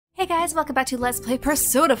Hey guys, welcome back to Let's Play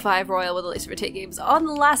Persona 5 Royal with Elise for Take Games. On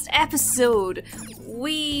the last episode,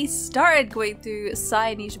 we started going through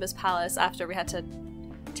Sai Nijima's palace after we had to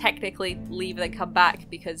technically leave and then come back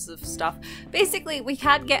because of stuff. Basically, we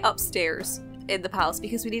can't get upstairs in the palace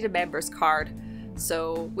because we need a member's card.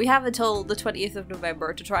 So we have until the 20th of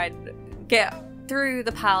November to try and get through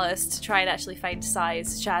the palace to try and actually find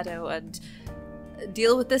Sai's shadow and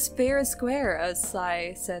deal with this fair and square, as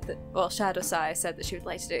Sai said that, well, Shadow Sai said that she would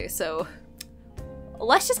like to do. So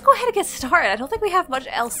let's just go ahead and get started. I don't think we have much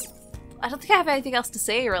else. I don't think I have anything else to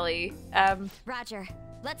say, really. Roger.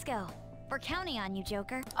 Let's go. We're counting on you,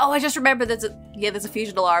 Joker. Oh, I just remembered there's a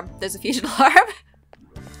fusion alarm. There's a fusion alarm.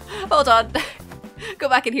 Hold on. Go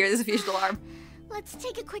back in here. There's a fusion alarm. Let's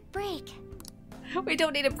take a quick break. We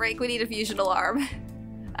don't need a break. We need a fusion alarm.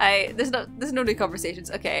 There's no new conversations.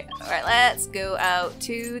 Okay, alright, let's go out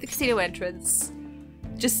to the casino entrance.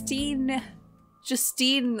 Justine,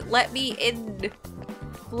 let me in.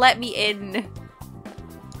 Let me in.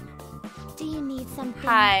 Do you need something?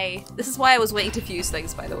 Hi. This is why I was waiting to fuse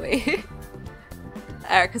things, by the way.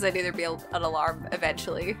 Because I knew there'd be an alarm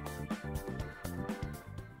eventually.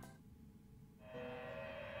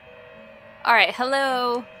 Alright,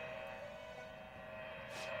 hello.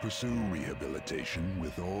 Pursue rehabilitation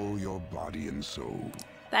with all your body and soul.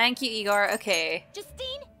 Thank you, Igor. Okay.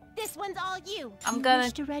 Justine, this one's all you. I'm you gonna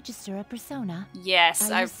wish to register a persona. Yes,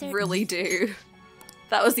 I really do.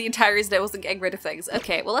 That was the entire reason I wasn't getting rid of things.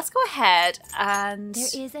 Okay, well let's go ahead and... There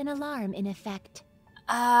is an alarm in effect.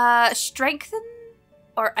 Strengthen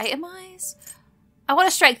or itemize? I want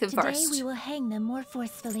to strengthen first. Today we will hang them more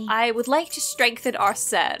forcefully. I would like to strengthen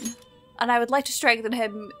Arsene. And I would like to strengthen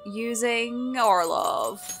him using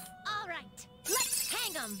Orlov. All right, let's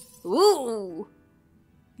hang him. Ooh.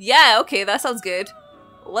 Yeah, okay, that sounds good.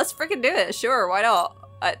 Let's freaking do it. Sure, why not?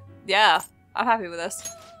 Yeah, I'm happy with this.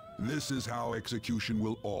 This is how execution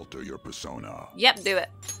will alter your persona. Yep, do it.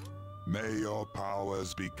 May your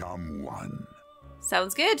powers become one.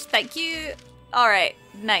 Sounds good, thank you. Alright,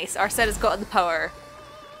 nice. Arsene has gotten the power.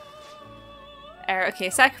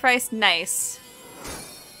 Okay, sacrifice, nice.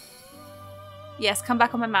 Yes, come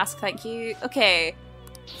back on my mask, thank you. Okay.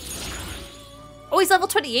 Oh, he's level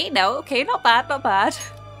 28 now. Okay, not bad, not bad.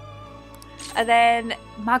 And then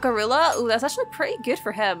Magarula. Ooh, that's actually pretty good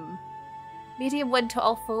for him. Medium win to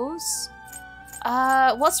all foes.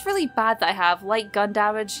 What's really bad that I have? Light gun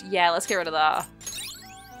damage? Yeah, let's get rid of that.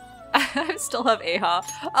 I still have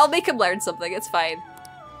Aha. I'll make him learn something, it's fine.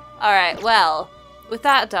 Alright, well, with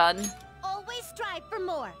that done. Always strive for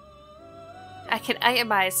more. I can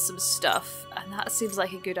itemize some stuff, and that seems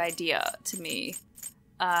like a good idea to me.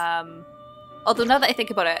 Although now that I think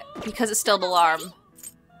about it, because it's still an alarm,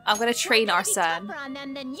 I'm gonna train Arsene.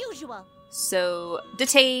 So,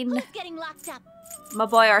 detain my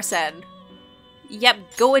boy Arsene. Yep,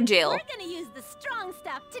 go in jail. We're gonna use the strong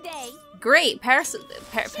stuff today. Great, person?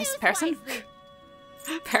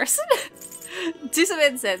 Person? Do some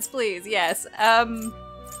incense, please, yes.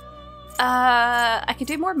 I could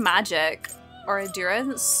do more magic. Or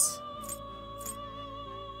endurance.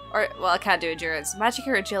 Or, well, I can't do endurance. Magic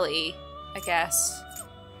or agility, I guess.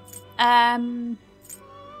 I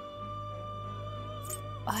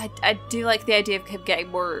do like the idea of him getting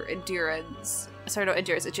more endurance. Sorry, not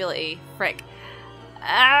endurance, agility. Frick.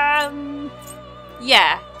 Yeah.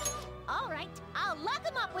 Alright, I'll lock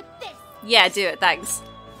him up with this. Yeah, do it, thanks.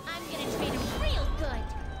 I'm gonna train him real good.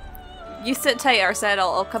 You sit tight, Arsene,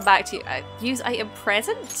 I'll come back to you. Use item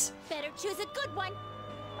present? Better choose a good one.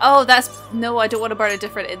 Oh, no, I don't want to burn a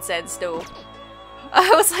different incense, no. I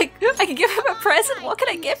was like, I can give him a present? What can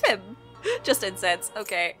I give him? Just incense.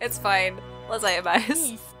 Okay, it's fine. Let's itemize.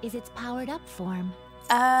 This is its powered up form.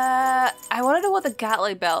 I want to know what the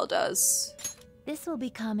Gatling bell does. This will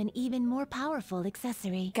become an even more powerful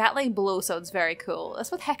accessory. Gatling blow sounds very cool.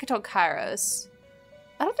 That's with Hecaton Kairos.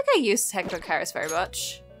 I don't think I use Hecaton Kairos very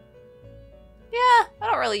much. Yeah, I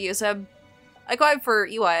don't really use him. I got him for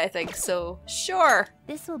EY, I think, so sure.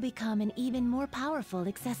 This will become an even more powerful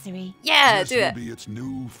accessory. Yeah, this do it. Will be its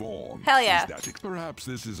new form. Hell yeah. Perhaps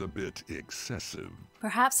this is a bit excessive.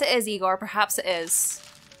 Perhaps it is, Igor. Perhaps it is.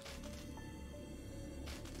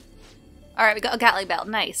 Alright, we got a Gatling belt.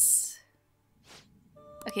 Nice.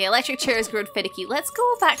 Okay, electric chair has grown finicky. Let's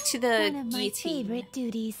go back to the One of my guillotine. favorite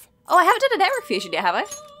duties. Oh, I haven't done a network fusion yet, have I?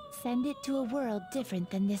 Send it to a world different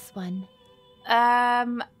than this one.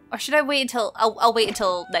 Or should I wait until... I'll wait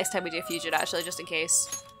until next time we do a fusion, actually, just in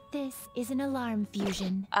case. This is an alarm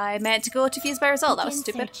fusion. I meant to go to fuse by result. That was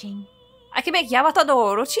Begin stupid. searching. I can make Yamata no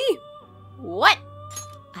Orochi? What?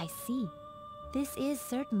 I see. This is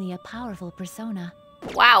certainly a powerful persona.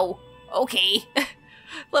 Wow. Okay.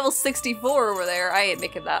 Level 64 over there. I ain't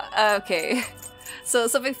making that. Okay. So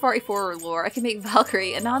something 44 or lower. I can make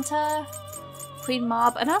Valkyrie, Ananta, Queen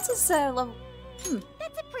Mob. Ananta's level...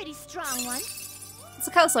 That's a pretty strong one. It's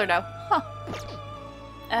a counselor now. Huh.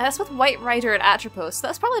 That's with White Rider and Atropos. So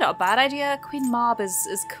that's probably not a bad idea. Queen Mob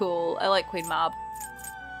is cool. I like Queen Mob.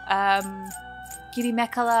 Giri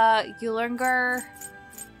Mekala, Yulungar,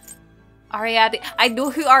 Ariadne. I know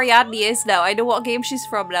who Ariadne is now. I know what game she's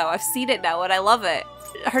from now. I've seen it now and I love it.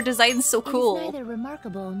 Her design's so cool. It is neither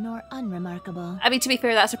remarkable nor unremarkable. I mean, to be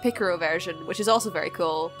fair, that's her Picaro version, which is also very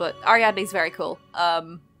cool, but Ariadne's very cool.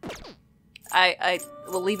 I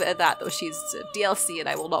will leave it at that, though. She's DLC and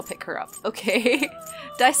I will not pick her up. Okay.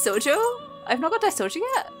 Daisojo? I've not got Daisojo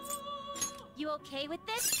yet. You okay with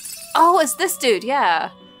this? Oh, it's this dude, yeah.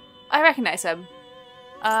 I recognize him.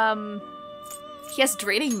 He has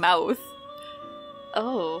draining mouth.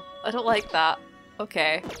 Oh, I don't like that.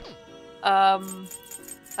 Okay. I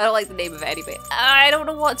don't like the name of it anyway. I don't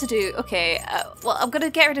know what to do. Okay, well, I'm gonna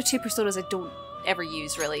get rid of two personas I don't ever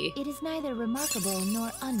use, really. It is neither remarkable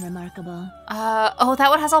nor unremarkable. Oh, that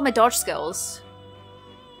one has all my dodge skills.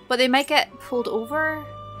 But they might get pulled over.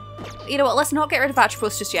 You know what, let's not get rid of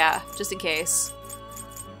Atropos just yet, just in case.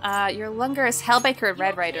 Your Lunger is Hellbiker and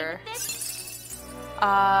Red Rider.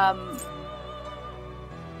 I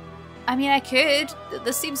mean, I could.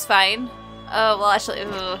 This seems fine. Oh, well, actually,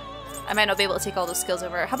 I might not be able to take all those skills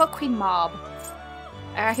over. How about Queen Mob?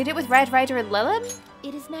 I could do it with Red Rider and Lilin?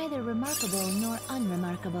 It is neither remarkable nor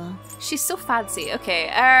unremarkable. She's so fancy. Okay,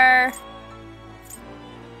 yeah,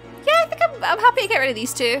 I think I'm happy to get rid of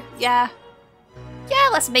these two. Yeah. Yeah,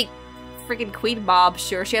 let's make friggin' Queen Mob.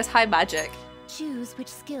 Sure, she has high magic. Choose which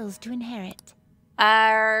skills to inherit.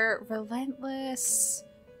 Relentless.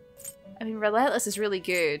 I mean, Relentless is really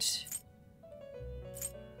good.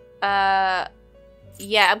 Yeah,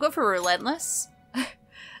 I'm going for Relentless.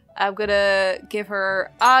 I'm gonna give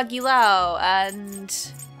her Agilao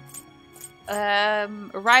and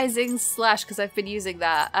Rising Slash because I've been using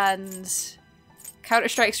that, and Counter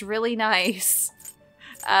Strike's really nice.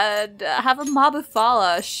 And have a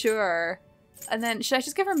Mabufala, sure. And then should I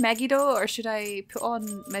just give her Megiddo or should I put on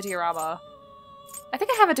Mediorama? I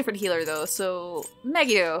think I have a different healer though, so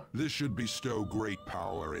Megiddo. This should bestow great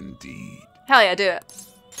power indeed. Hell yeah, do it.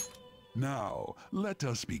 Now, let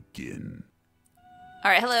us begin.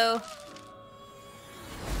 Alright, hello.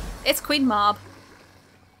 It's Queen Mob.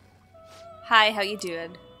 Hi, how you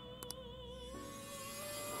doing?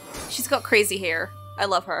 She's got crazy hair. I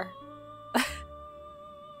love her.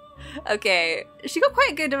 Okay, she got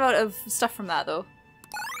quite a good amount of stuff from that though.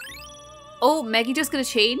 Oh, Megiddo's gonna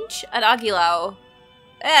change? And Agilao.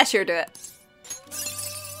 Sure, do it.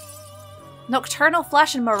 Nocturnal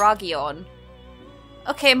Flash and Maragion.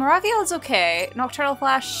 Okay, Maragion's okay. Nocturnal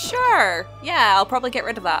Flash, sure. Yeah, I'll probably get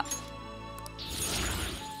rid of that.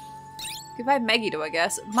 Goodbye Megiddo, I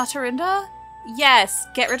guess. Matarinda? Yes,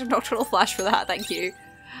 get rid of Nocturnal Flash for that, thank you.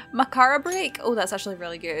 Makara Break? Oh, that's actually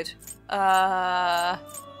really good.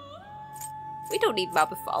 We don't need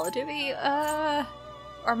Mabufala, do we?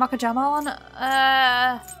 Or Makajamon?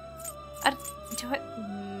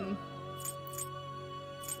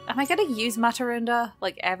 Am I gonna use Matarinda,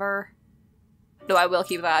 like, ever? No, I will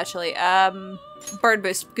keep that, actually. Burn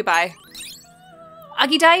Boost, goodbye.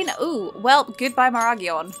 Agidine? Ooh, well, goodbye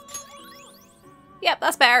Maragion. Yep,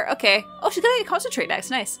 that's better, okay. Oh, she's gonna get Concentrate next,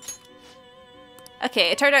 nice.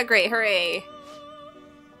 Okay, it turned out great, hooray.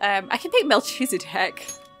 I can pick Melchizedek.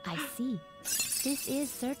 I see. This is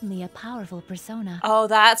certainly a powerful persona. Oh,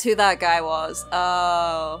 that's who that guy was.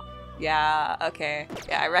 Oh, yeah, okay.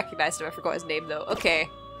 Yeah, I recognized him, I forgot his name though. Okay.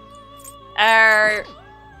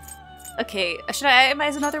 Okay, should I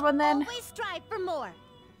itemize another one then? Always strive for more.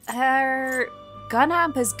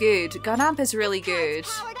 Gunamp is good. Gunamp is really good.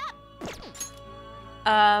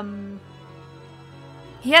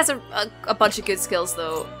 He has a bunch of good skills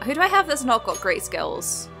though. Who do I have that's not got great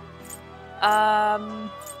skills? I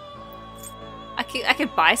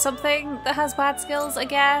could buy something that has bad skills, I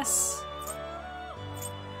guess.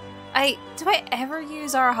 Do I ever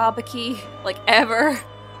use Arahabaki? Like, ever?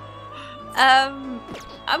 I'm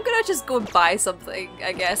gonna just go and buy something,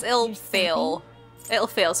 I guess. It'll fail. It'll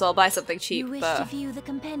fail, so I'll buy something cheap. You wish to view the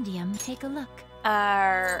compendium, take a look.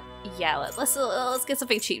 Yeah, let's get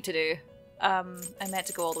something cheap to do. I meant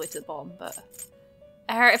to go all the way to the bottom, but...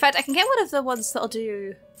 in fact, I can get one of the ones that'll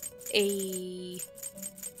do a...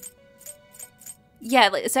 Yeah,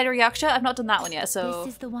 like Senri Yaksha. I've not done that one yet, so...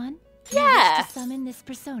 This is the one? Yeah! You wish to summon this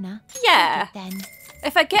persona? Yeah! Take it, then.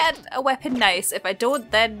 If I get a weapon, nice. If I don't,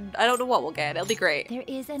 then I don't know what we'll get. It'll be great. There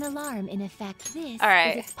is an alarm in effect. This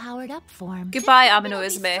Alright. is its powered up form. Goodbye, This Amino will be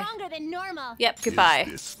Isme. stronger than normal. Yep, goodbye.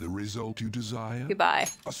 Is this the result you desire? Goodbye.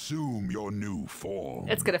 Assume your new form.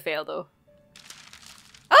 It's gonna fail though.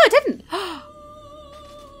 Oh, it didn't!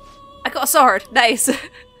 I got a sword. Nice.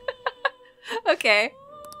 Okay.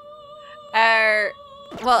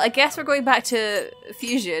 Well, I guess we're going back to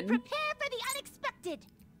fusion. Prepare for the unexpected.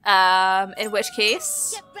 In which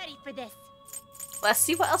case, Get ready for this. let's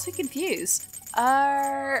see what else we can fuse.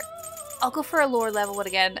 I'll go for a lower level one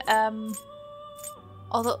again.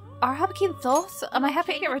 Although, are Habakin Thoth? Am I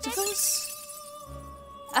happy to get rid of those?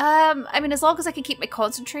 I mean, as long as I can keep my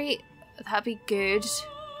concentrate, that'd be good.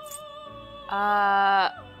 Yeah.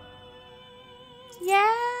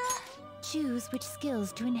 Choose which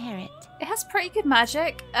skills to inherit. It has pretty good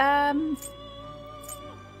magic.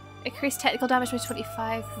 Increased technical damage by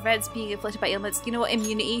 25, prevents being inflicted by ailments. You know what,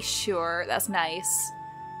 immunity? Sure, that's nice.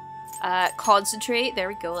 Concentrate, there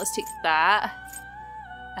we go, let's take that.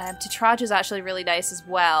 Tetrage is actually really nice as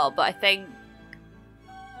well, but I think...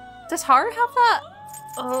 Does Haru have that?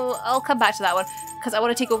 Oh, I'll come back to that one, because I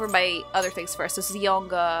want to take over my other things first. So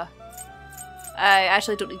Zionga. I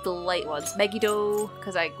actually don't need the light ones. Megiddo,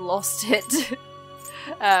 because I lost it.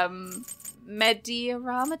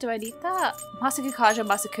 Mediarama, do I need that? Masakukaja,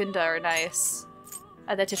 Masakunda are nice.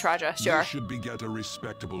 And then Tetraja, sure. You should beget a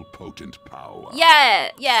respectable, potent power. Yeah,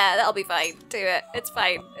 that'll be fine. Do it. It's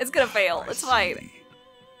fine. It's gonna fail. It's fine. See.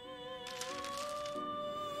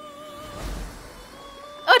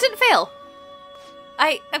 Oh, it didn't fail!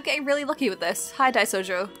 I'm getting really lucky with this. Hi,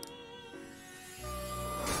 Daisojo.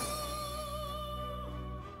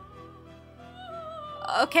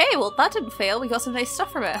 Okay, well that didn't fail. We got some nice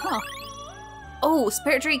stuff from it, huh? Oh,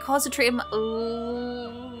 Spirit Drink, Concentrate.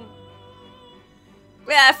 Ooh.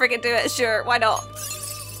 Yeah, freaking do it. Sure, why not?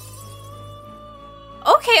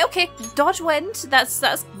 Okay. Dodge Wind.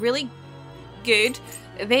 That's really good.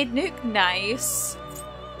 Evade Nuke, nice.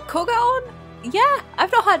 Koga on? Yeah,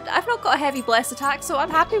 I've not got a heavy blessed attack, so I'm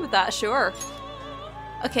happy with that. Sure.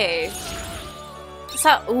 Okay.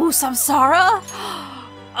 Samsara.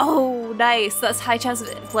 Oh, nice. That's high chance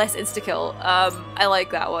of blessed insta kill. I like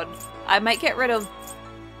that one. I might get rid of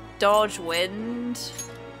Dodge Wind.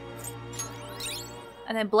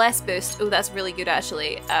 And then Bless Boost. Oh, that's really good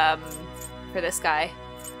actually. For this guy.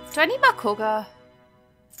 Do I need Makoga?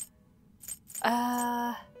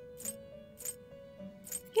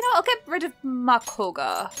 You know, I'll get rid of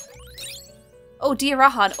Makoga. Oh,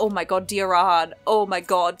 Diarahan. Oh my god, Diarahan. Oh my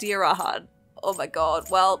god, Diarahan. Oh my god.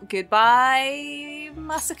 Well, goodbye,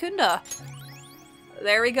 Masakunda.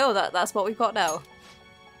 There we go. That's what we've got now.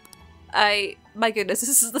 My goodness,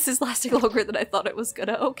 this is lasting longer than I thought it was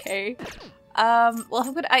gonna. Okay. Well, if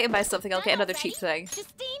I'm gonna itemize something, I'll get another cheap thing.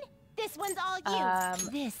 Justine, this one's all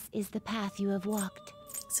you. This is the path you have walked.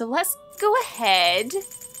 So let's go ahead.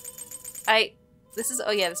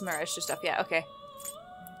 Oh yeah, this mirror extra stuff. Yeah, okay.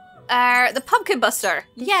 The Pumpkin Buster.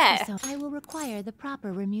 Yeah. So I will require the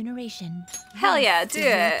proper remuneration. Hell yeah, This do is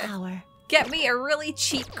your it. Power. Get me a really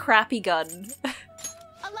cheap, crappy gun.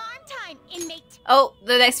 Alarm time, inmate. Oh,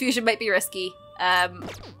 the next fusion might be risky. You're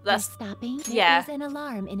That's stopping. yeah. There is an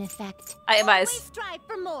alarm in effect. Itemize. Always strive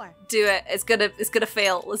for more. Do it. It's gonna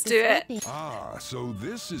fail. Let's do it. Ah, so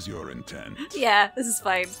this is your intent. Yeah, this is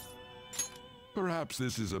fine. Perhaps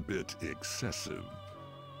this is a bit excessive.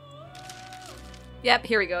 Yep,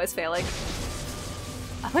 here we go. It's failing.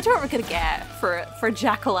 I wonder what we're gonna get for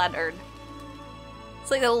Jack-o'-lantern. It's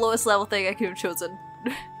like the lowest level thing I could have chosen.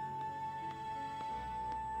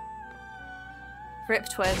 Rip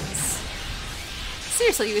Twins.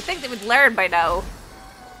 Seriously, you would think they would learn by now.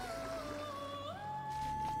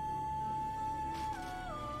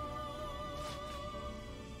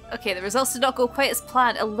 Okay, the results did not go quite as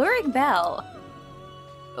planned. Alluring Bell.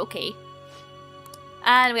 Okay.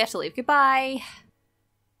 And we have to leave. Goodbye.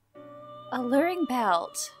 Alluring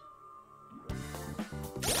Belt.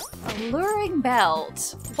 Alluring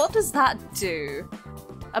Belt. What does that do?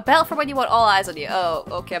 A belt for when you want all eyes on you. Oh,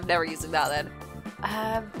 okay, I'm never using that then.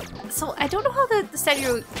 So I don't know how the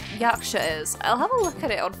Senryu Yaksha is. I'll have a look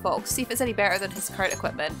at it on Fox, see if it's any better than his current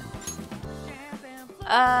equipment.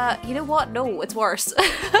 You know what? No, it's worse.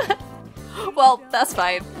 Well, that's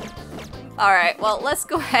fine. Alright, well, let's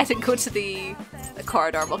go ahead and go to the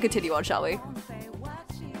corridor. We'll continue on, shall we?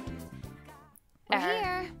 We're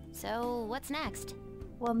here. So what's next?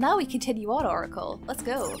 Well, now we continue on, Oracle. Let's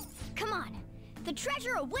go. Come on. The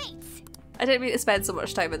treasure awaits. I didn't mean to spend so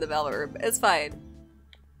much time in the Velvet Room. It's fine.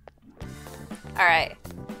 Alright.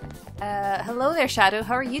 Hello there, Shadow.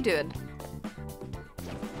 How are you doing?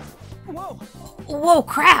 Whoa! Whoa,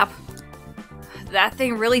 crap! That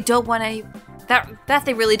thing really don't want any. That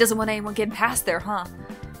thing really doesn't want anyone getting past there, huh?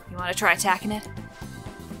 You want to try attacking it?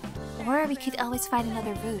 Or we could always find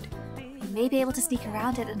another route. We may be able to sneak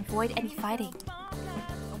around it and avoid any fighting.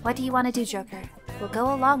 What do you want to do, Joker? We'll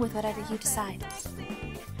go along with whatever you decide.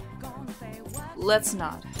 Let's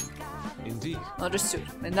not. Indeed. Understood.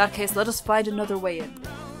 In that case, let us find another way in.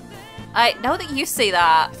 Now that you say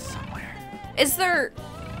that, is there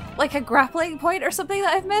like a grappling point or something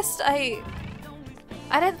that I've missed? I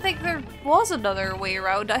didn't think there was another way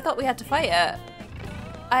around. I thought we had to fight it.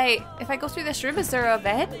 If I go through this room, is there a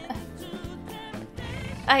vent?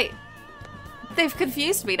 They've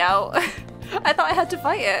confused me now. I thought I had to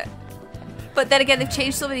fight it. But then again, they've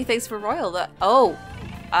changed so many things for Royal that, oh,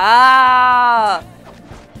 I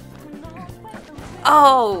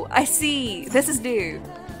see. This is new.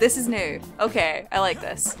 This is new. Okay, I like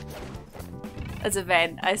this. It's a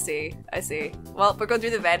vent. I see. I see. Well, we're going through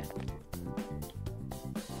the vent.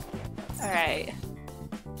 Alright.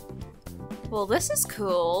 Well, this is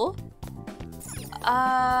cool.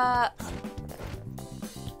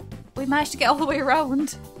 We managed to get all the way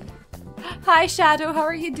around. Hi, Shadow. How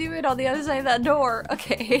are you doing on the other side of that door?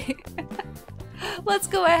 Okay. Let's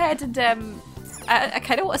go ahead and, I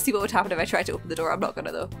kind of want to see what would happen if I tried to open the door. I'm not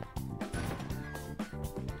gonna, though.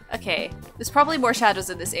 Okay. There's probably more shadows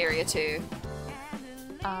in this area, too.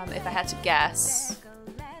 If I had to guess.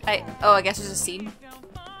 I guess there's a scene.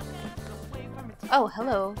 Oh,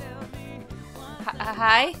 hello.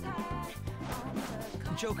 Hi?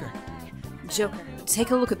 Joker. Joker,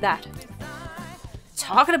 take a look at that.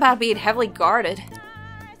 Talking about being heavily guarded.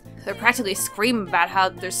 They're practically screaming about how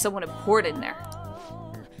there's someone important in there.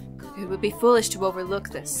 It would be foolish to overlook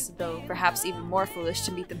this, though perhaps even more foolish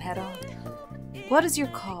to meet them head on. What is your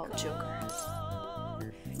call, Joker?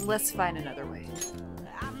 Let's find another way.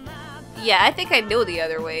 Yeah, I think I know the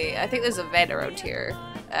other way. I think there's a vent around here,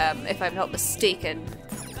 if I'm not mistaken.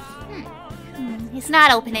 It's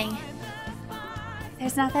not opening.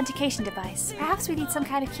 There's an authentication device. Perhaps we need some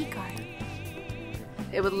kind of keycard.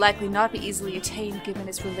 It would likely not be easily attained given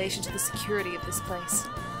its relation to the security of this place.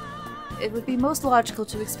 It would be most logical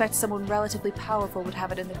to expect someone relatively powerful would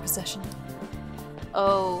have it in their possession.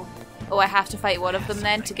 Oh, I have to fight one of them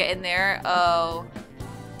then to get in there? Oh,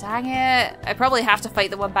 dang it. I probably have to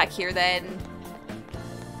fight the one back here then.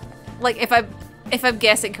 Like, if I'm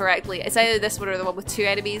guessing correctly, it's either this one or the one with two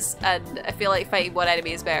enemies, and I feel like fighting one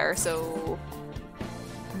enemy is better, so...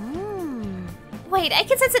 Wait, I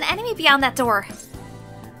can sense an enemy beyond that door.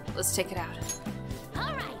 Let's take it out.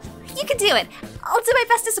 All right, you can do it. I'll do my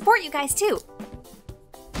best to support you guys too.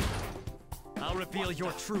 I'll reveal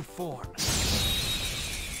your true form.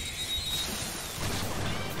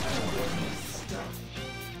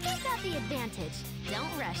 Who's got the advantage?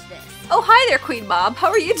 Don't rush this. Oh, hi there, Queen Mom. How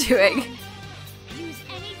are you doing? Use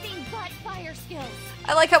anything but fire skills.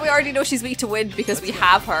 I like how we already know she's weak to wind because we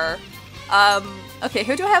have her. Okay,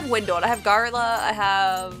 who do I have wind on? I have Garla,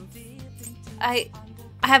 I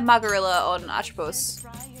have Magarilla on Atropos. Do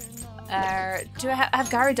I have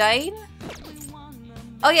Garadine?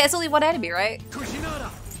 Oh yeah, it's only one enemy, right?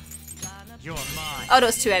 Kushinada! You're mine. Oh no,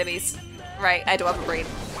 it's two enemies. Right, I don't have a brain.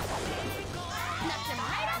 Knocked him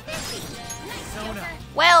right off his feet. Nice, Sona. Joker.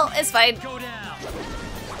 Well, it's fine. Go down.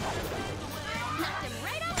 Knocked him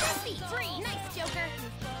right off his feet. Three. Nice, Joker.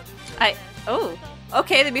 Oh,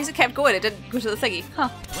 okay, the music kept going. It didn't go to the thingy. Huh.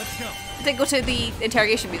 Let's go. It didn't go to the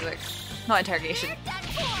interrogation music. Not interrogation.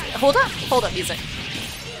 Hold up music.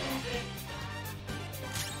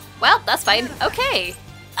 Well, that's fine. Okay.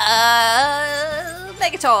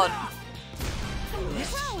 Megaton.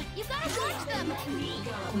 Crow, you gotta dodge them.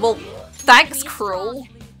 Well, thanks, Crow.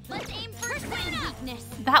 Let's aim for Queen weakness.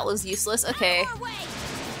 That was useless. Okay. Our way.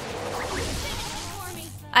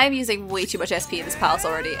 I'm using way too much SP in this palace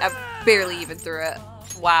already. I'm barely even through it.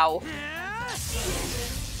 Wow.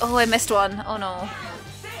 Oh, I missed one. Oh no.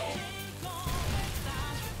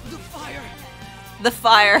 The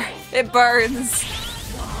fire. It burns.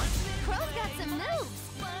 Crow's got some moves.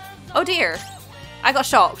 Oh dear. I got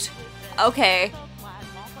shocked. Okay.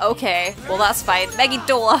 Okay. Well, that's fine.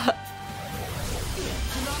 Megidola.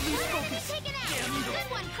 Take it out. Good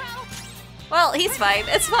one, Crow. Well, he's fine.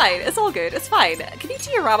 It's fine. It's all good. It's fine. Can you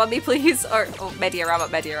diorama me, please? Or, oh,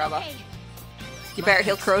 Mediorama. Hey, You better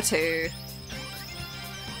heal Crow too.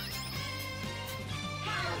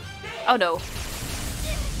 Oh no.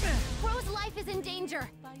 Crow's life is in danger.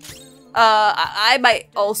 I might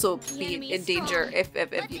also be enemy in is danger strong. if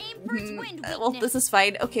Let's aim for its wind well, weakness. this is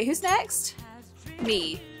fine. Okay, who's next?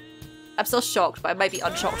 Me. I'm still shocked, but I might be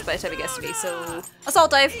unshocked by the time it gets to me, so...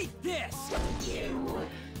 Assault dive! Yes.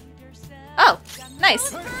 Oh, nice.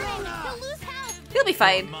 He'll lose health. He'll be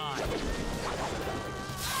fine. Mine.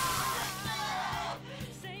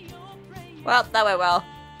 Well, that went well.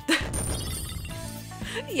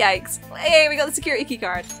 Yikes. Hey, we got the security key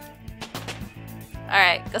card.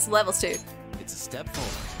 Alright, got some levels too. It's a step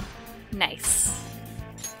forward. Nice.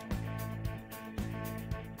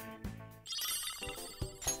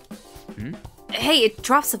 Hey, it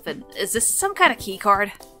dropped something. Is this some kind of key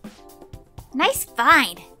card? Nice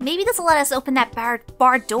find. Maybe this will let us open that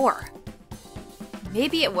barred door.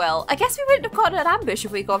 Maybe it will. I guess we wouldn't have gotten an ambush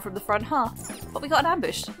if we'd gone from the front, huh? But we got an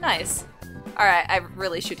ambush. Nice. Alright, I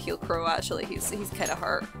really should heal Crow actually. He's kind of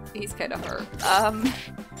hurt. He's kind of hurt.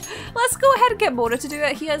 Let's go ahead and get Mona to do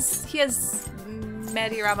it. He has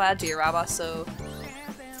Medirama, Diorama, so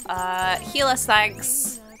heal us,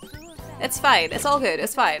 thanks. It's fine. It's all good.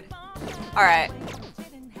 It's fine. Alright.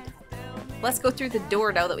 Let's go through the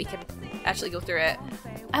door now that we can actually go through it.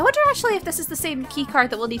 I wonder actually if this is the same key card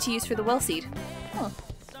that we'll need to use for the well seed. Huh.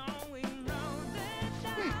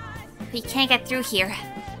 We can't get through here.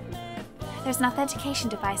 There's an authentication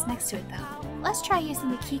device next to it though. Let's try using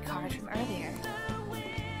the key card from earlier.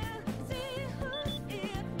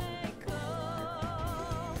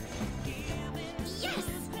 Yes.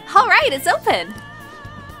 Alright, it's open!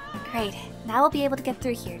 Great. Now we'll be able to get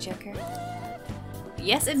through here, Joker.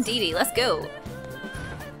 Yes, indeedy. Let's go.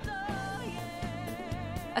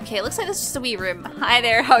 Okay, it looks like this is just a wee room. Hi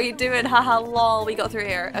there, how you doing? Haha, lol, we got through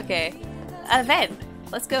here. Okay. An event.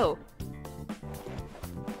 Let's go.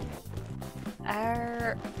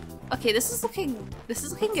 Okay, this is looking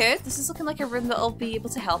good. This is looking like a room that'll be able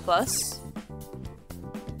to help us.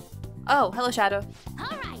 Oh, hello, Shadow.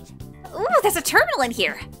 All right. Ooh, there's a terminal in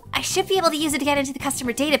here. I should be able to use it to get into the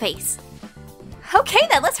customer database. Okay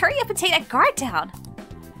then, let's hurry up and take that guard down.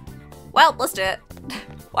 Well, let's do it.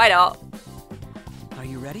 Why not? Are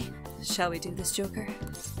you ready? Shall we do this, Joker?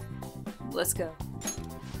 Let's go.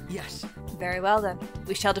 Yes. Very well then.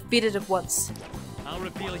 We shall defeat it at once. I'll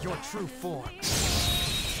reveal your true form.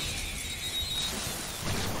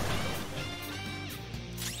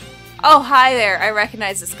 Oh, hi there. I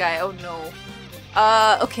recognize this guy. Oh no.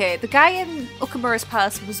 Okay. The guy in Okamura's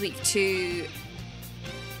palace was weak to...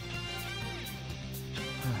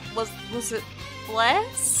 Was it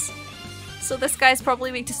Bless? So this guy's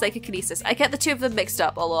probably weak to psychokinesis. I get the two of them mixed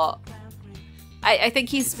up a lot. I think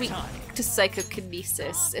he's weak to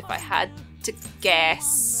psychokinesis, if I had to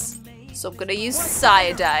guess. So I'm gonna use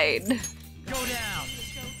Cyanide. Go down.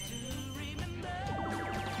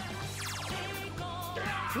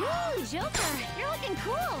 Ooh, Joker, you're looking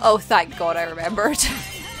cool. Oh, thank God I remembered. They're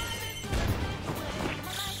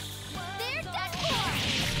done for.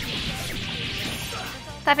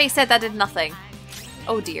 That being said, that did nothing.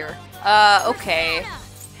 Oh dear. Okay.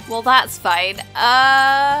 Well, that's fine.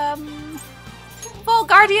 Full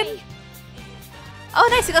Guardian. Oh,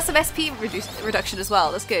 nice. We got some SP reduction as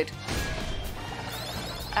well. That's good.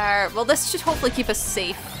 Well, this should hopefully keep us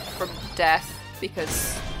safe from death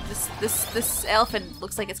because this elephant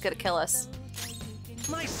looks like it's gonna kill us.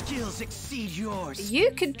 My skills exceed yours.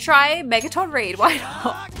 You could try Megaton Raid. Why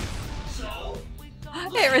not?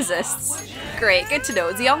 It resists. Great. Good to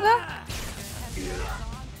know. Zionga?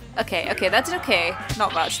 Okay, that did okay.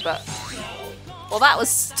 Not much, but... Well, that was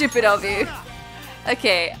stupid of you.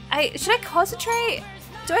 Okay, should I concentrate?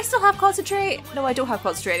 Do I still have concentrate? No, I don't have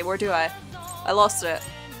concentrate anymore, do I? I lost it.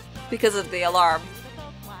 Because of the alarm.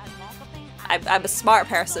 I'm a smart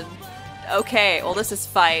person. Okay, well this is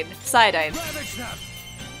fine. Cyanide.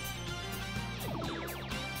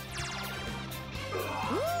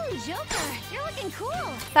 Ooh, Joker, you're looking cool.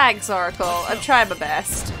 Thanks, Oracle. I'm trying my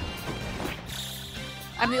best.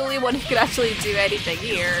 I'm the only one who can actually do anything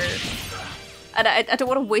here. And I don't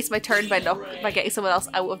want to waste my turn by getting someone else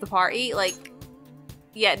out of the party. Like,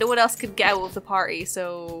 yeah, no one else can get out of the party,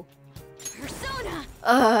 so... Persona.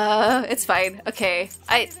 It's fine. Okay.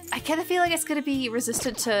 I kind of feel like it's gonna be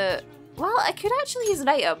resistant to... Well, I could actually use an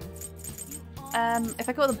item. If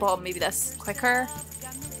I go to the bottom, maybe that's quicker.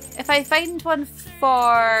 If I find one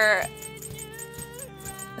for...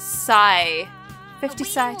 Psy. 50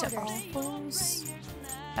 Psy to all foes.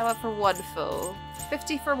 I went for one foe.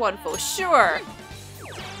 50 for one foe. Sure!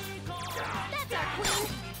 That's our queen.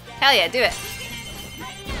 Hell yeah, do it.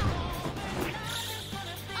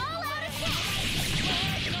 All out attack.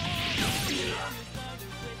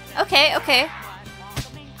 Okay.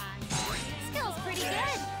 Skill's pretty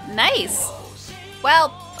good. Nice!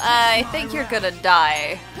 Well, I think you're gonna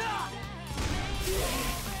die.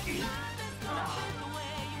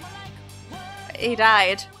 He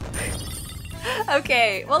died.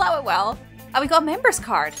 Okay, well that went well. And we got a member's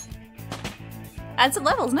card. And some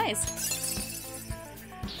levels, nice.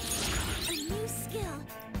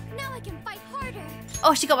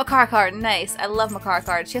 Oh, she got Makara card. Nice. I love Makara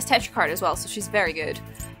card. She has Tetra card as well, so she's very good.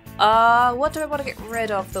 What do I want to get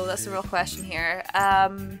rid of though? That's the real question here.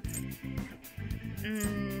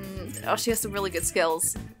 Oh, she has some really good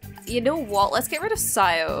skills. You know what? Let's get rid of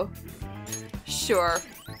Sayo. Sure.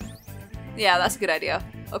 Yeah, that's a good idea.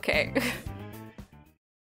 Okay.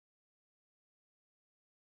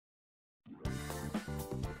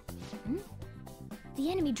 The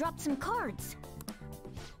enemy dropped some cards.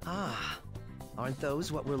 Ah, aren't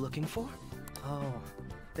those what we're looking for? Oh,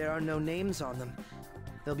 there are no names on them.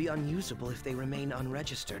 They'll be unusable if they remain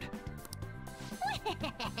unregistered.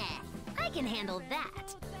 I can handle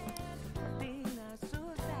that.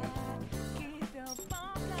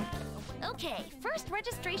 Okay, first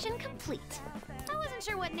registration complete. I wasn't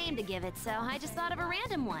sure what name to give it, so I just thought of a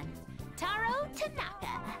random one. Taro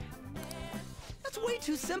Tanaka. That's way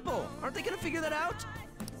too simple. Aren't they gonna figure that out?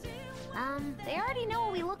 They already know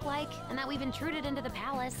what we look like, and that we've intruded into the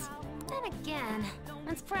palace. Then again,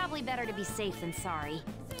 it's probably better to be safe than sorry.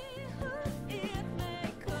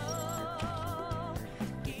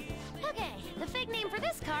 Okay, the fake name for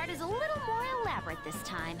this card is a little more elaborate this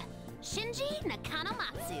time. Shinji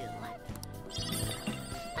Nakanomatsu.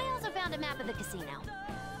 I also found a map of the casino.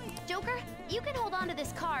 Joker, you can hold on to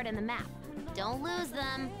this card and the map. Don't lose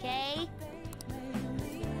them, okay?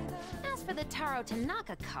 As for the Taro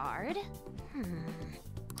Tanaka card...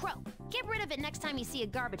 Crow, get rid of it next time you see a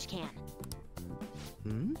garbage can.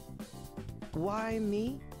 Hmm? Why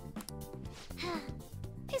me?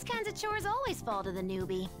 These kinds of chores always fall to the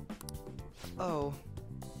newbie. Oh.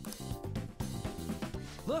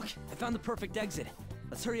 Look, I found the perfect exit.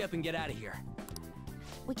 Let's hurry up and get out of here.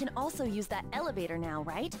 We can also use that elevator now,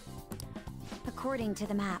 right? According to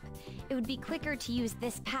the map, it would be quicker to use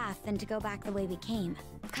this path than to go back the way we came.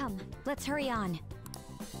 Come, let's hurry on.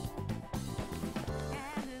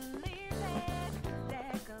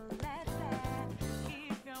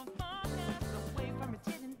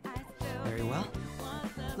 Very well.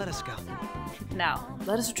 Let us go. Now,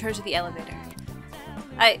 let us return to the elevator.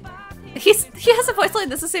 He has a voice line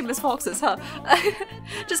that's the same as Fox's, huh?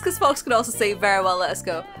 Just because Fox can also say very well, let us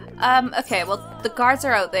go. Okay, well, the guards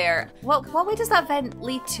are out there. What way does that vent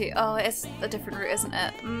lead to? Oh, it's a different route, isn't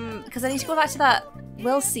it? Because I need to go back to that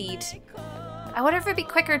will seed. I wonder if it'd be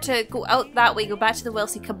quicker to go out that way, go back to the will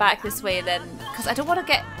seed, come back this way, and then... Because I don't want to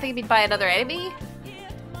get thingied by another enemy.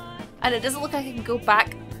 And it doesn't look like I can go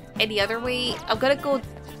back any other way. I'm gonna go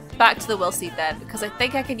back to the will seed then, because I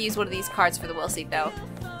think I can use one of these cards for the will seed now.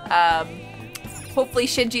 Hopefully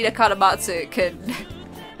Shinji Nakanomatsu can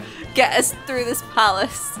get us through this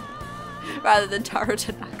palace rather than Taro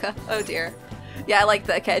Tanaka. Oh dear. Yeah, I like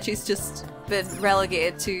that Akechi's just been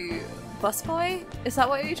relegated to busboy? Is that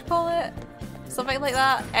what you'd call it? Something like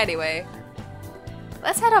that? Anyway.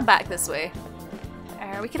 Let's head on back this way.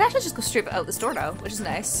 We can actually just go straight out this door now, which is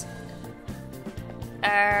nice.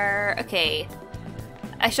 Okay.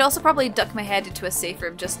 I should also probably duck my head into a safe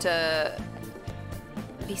room just to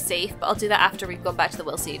be safe, but I'll do that after we've gone back to the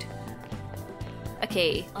will seed.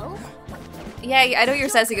 Okay. Oh? Yeah, I know you're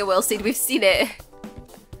sensing a will seed. We've seen it.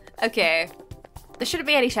 Okay. There shouldn't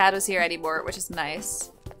be any shadows here anymore, which is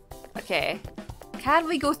nice. Okay. Can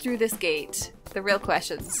we go through this gate? The real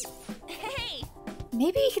questions. Hey!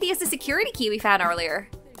 Maybe you could use the security key we found earlier.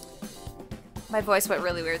 My voice went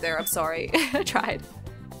really weird there. I'm sorry. I tried.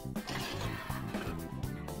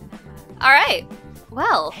 Alright.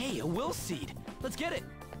 Well. Hey, a will seed. Let's get it.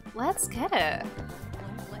 Let's get it.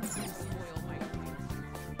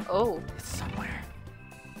 Oh. It's somewhere.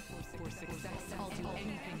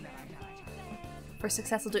 For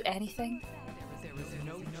success, I'll do anything?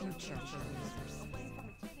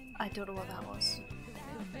 I don't know what that was.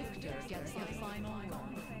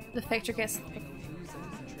 The victor gets...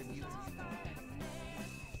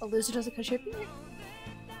 A loser doesn't contribute?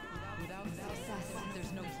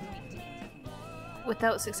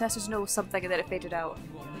 Without success, there's no something, and then it faded out.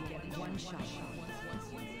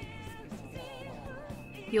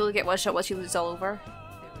 You only get one shot once you lose all over.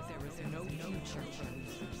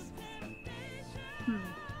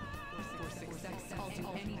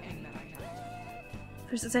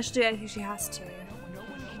 For success to do anything, she has to.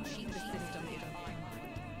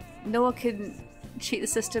 No one can cheat the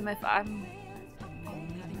system if I'm...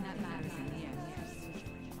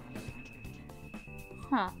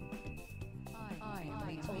 Huh.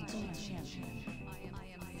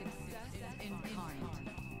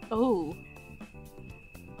 Oh.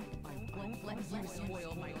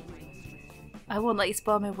 I won't let you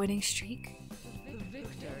spoil my winning streak.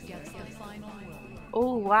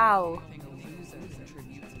 Oh, wow.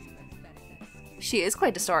 She is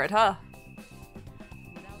quite distorted, huh?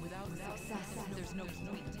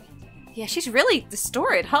 Yeah, she's really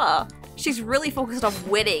distorted, huh? She's really focused on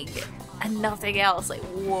winning and nothing else. Like,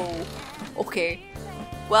 whoa. Okay.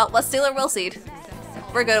 Well, let's steal her will seed.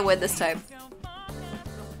 We're gonna win this time.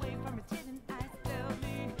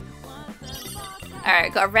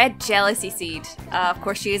 Alright, got a red jealousy seed. Of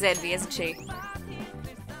course she is envy, isn't she?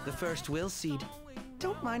 The first will seed.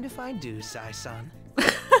 Don't mind if I do, Sai-san.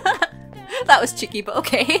 That was cheeky, but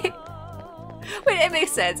okay. Wait, it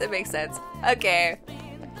makes sense, it makes sense. Okay.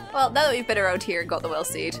 Well, now that we've been around here and got the will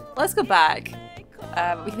seed, let's go back.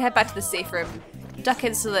 We can head back to the safe room, duck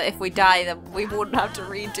in so that if we die then we won't have to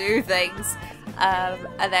redo things.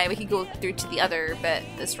 And then we can go through to the other bit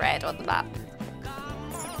that's red on the map.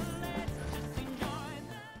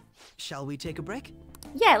 Shall we take a break?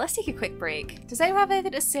 Yeah, let's take a quick break. Does anyone have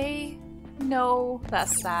anything to say? No,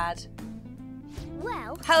 that's sad.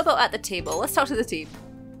 Well, How about at the table? Let's talk to the team.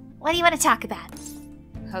 What do you want to talk about?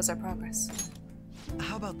 How's our progress?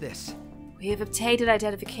 How about this? We have obtained an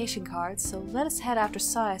identification card, so let us head after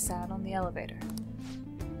Saya-san on the elevator.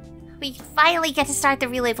 We finally get to start the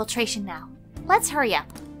relay filtration now. Let's hurry up.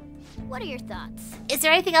 what are your thoughts? Is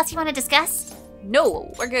there anything else you want to discuss?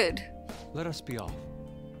 No, we're good. Let us be off.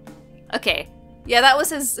 Okay. Yeah, that was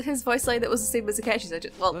his voice line that was the same as Akeshi's.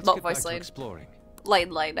 Well, Let's not get voice back to line. exploring.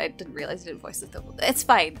 Line. I didn't realize I didn't voice it though. It's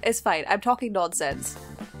fine. It's fine. I'm talking nonsense.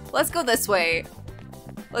 Let's go this way.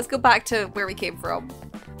 Let's go back to where we came from.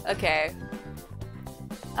 Okay.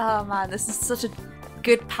 Oh man, this is such a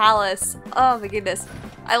good palace. Oh my goodness.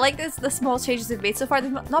 I like the small changes they've made so far.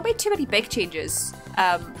 They've not made too many big changes,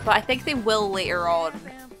 but I think they will later on,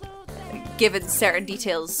 given certain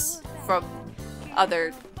details from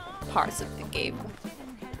other parts of the game.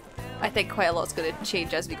 I think quite a lot's going to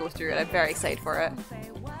change as we go through, and I'm very excited for it.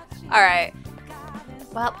 Alright.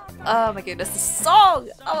 Well, oh my goodness, the song!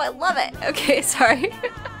 Oh, I love it! Okay, sorry.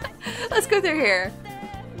 Let's go through here.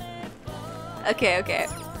 Okay.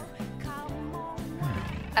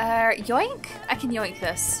 Yoink? I can yoink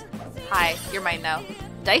this. Hi, you're mine now.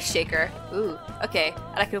 Dice shaker. Ooh, okay.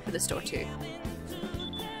 And I can open this door too.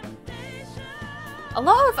 A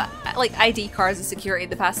lot of, like, ID cards and security in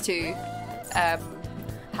the past two,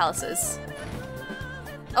 palaces.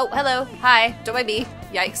 Oh, hello. Hi. Don't mind me.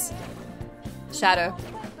 Yikes. Shadow.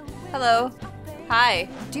 Hello. Hi.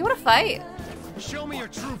 Do you want to fight? Show me your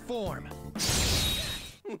true form.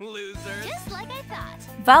 Loser. Just like I thought.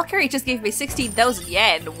 Valkyrie just gave me 16,000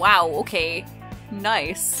 yen. Wow, okay.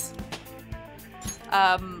 Nice.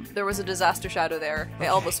 There was a disaster shadow there. It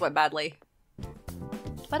almost went badly.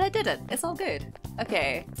 But I didn't. It's all good.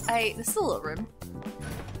 Okay. This is a little room.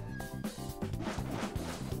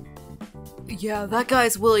 Yeah, that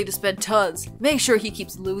guy's willing to spend tons. Make sure he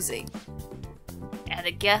keeps losing. And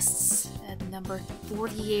the guests at number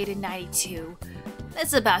 48 and 92.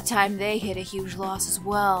 It's about time they hit a huge loss as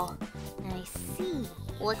well. I see.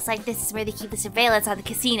 Looks like this is where they keep the surveillance on the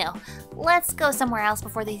casino. Let's go somewhere else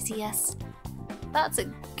before they see us. That's a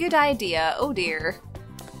good idea. Oh dear.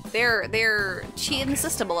 They're cheating the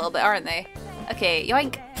system a little bit, aren't they? Okay,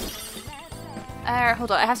 yoink.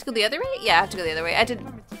 Hold on, I have to go the other way? Yeah, I have to go the other way. I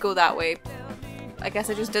didn't go that way. I guess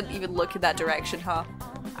I just didn't even look in that direction, huh?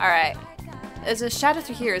 Alright. There's a shadow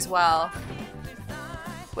through here as well.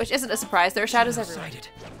 Which isn't a surprise, there are shadows everywhere.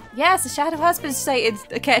 Yes, a shadow has been sighted,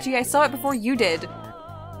 Akechi. I saw it before you did.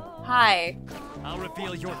 Hi. I'll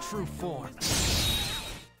reveal your true form.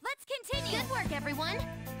 Let's continue. Good work, everyone.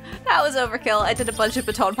 That was overkill. I did a bunch of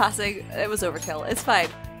baton passing. It was overkill. It's fine.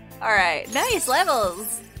 Alright, nice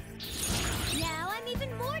levels! Now I'm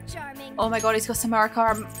even more charming. Oh my god, he's got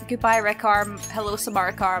Samarakarm. Goodbye, Rekarm. Hello,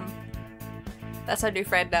 Samarakarm. That's our new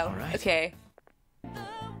friend now. Alright. Okay.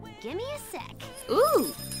 Give me a sec.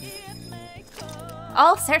 Ooh!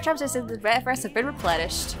 All search objects in the metaverse have been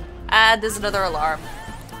replenished. And there's another alarm.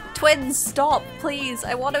 Twins, stop, please.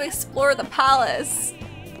 I want to explore the palace.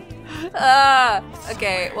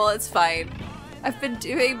 Okay, well, it's fine. I've been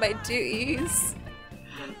doing my duties.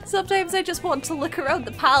 Sometimes I just want to look around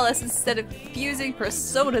the palace instead of fusing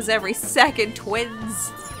personas every second,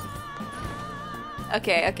 twins.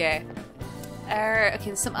 Okay. Okay,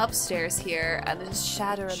 there's some upstairs here, and there's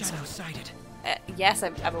shadow and Shadow sighted. yes,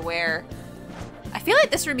 I'm aware. I feel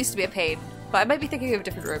like this room used to be a pain, but I might be thinking of a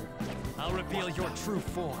different room. I'll reveal your true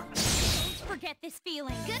form. Don't forget this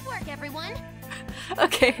feeling. Good work, everyone.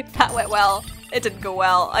 Okay, that went well. It didn't go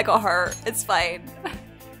well. I got hurt. It's fine.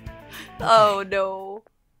 Oh no.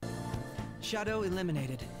 Shadow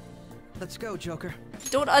eliminated. Let's go, Joker.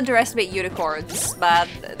 Don't underestimate unicorns, man.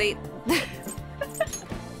 They...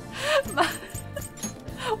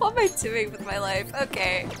 What am I doing with my life?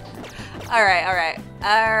 Okay. Alright.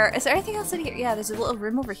 Is there anything else in here? Yeah, there's a little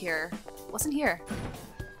room over here. What's in here?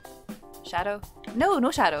 Shadow? No, no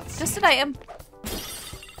shadow. Just an item.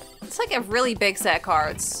 It's like a really big set of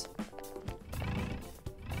cards.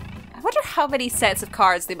 I wonder how many sets of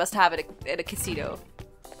cards they must have in a casino.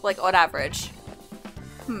 Like, on average.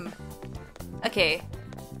 Okay.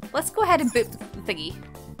 Let's go ahead and boop the thingy.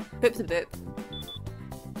 Boop the boop.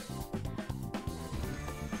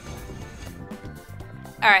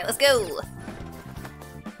 Alright, let's go!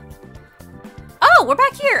 Oh, we're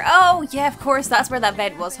back here! Oh, yeah, of course, that's where that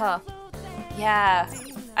vent was, huh? Yeah,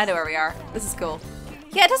 I know where we are. This is cool.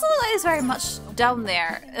 Yeah, it doesn't look like there's very much down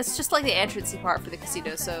there. It's just like the entrancey part for the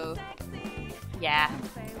casino, so... yeah.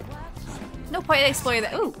 No point in exploring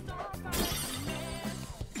that. Ooh!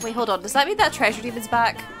 Wait, hold on. Does that mean that treasure demon's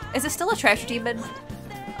back? Is it still a treasure demon?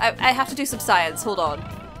 I have to do some science. Hold on.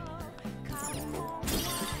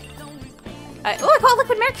 Oh, I got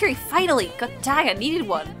liquid mercury! Finally! God dang, I needed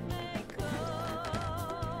one.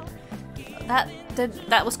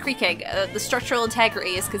 That was creaking. The structural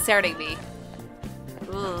integrity is concerning me.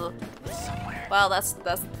 Ugh. Well, that's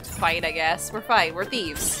fine, I guess. We're fine. We're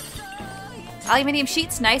thieves. Aluminium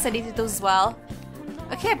sheets, nice. I needed those as well.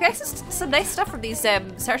 Okay, I'm getting some nice stuff from these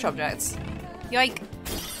search objects. Yoink.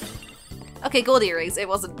 Okay, gold earrings. It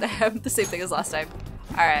wasn't the same thing as last time.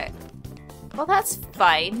 Alright. Well, that's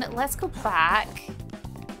fine. Let's go back.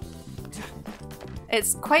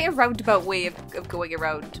 It's quite a roundabout way of going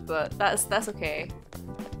around, but that's okay.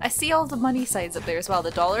 I see all the money signs up there as well.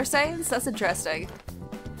 The dollar signs? That's interesting.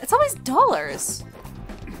 It's always dollars.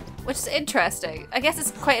 Which is interesting. I guess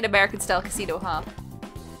it's quite an American-style casino, huh?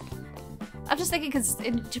 I'm just thinking because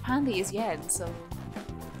in Japan they use yen, so...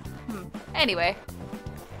 Anyway.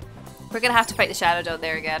 We're gonna have to fight the shadow down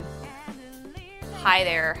there again. Hi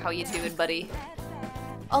there, how you doing, buddy?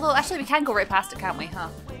 Although, actually, we can go right past it, can't we, huh?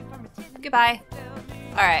 Goodbye.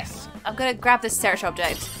 Alright, I'm gonna grab this search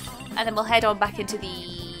object, and then we'll head on back into the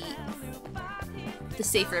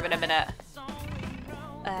safe room in a minute.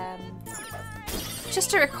 Just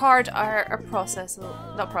to record our progress a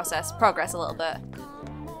little bit.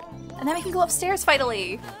 And then we can go upstairs,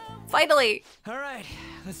 finally! Finally! Alright,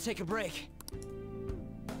 let's take a break.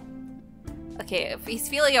 Okay, if he's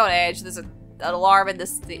feeling on edge, there's an alarm in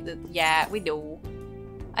this thing. Yeah, we know.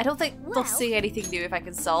 I don't think they'll say anything new if I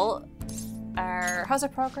consult. How's our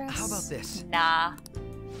progress? How about this? Nah.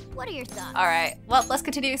 What are your thoughts? Alright, well, let's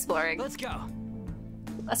continue exploring. Let's go.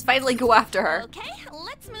 Let's finally go after her. Okay,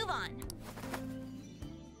 let's move on.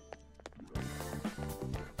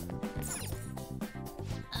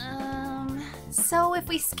 So if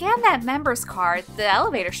we scan that member's card, the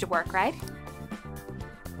elevator should work, right?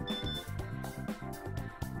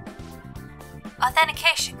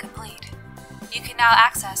 Authentication complete. You can now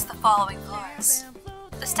access the following floors.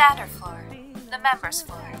 The standard floor, the members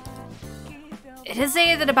floor. It is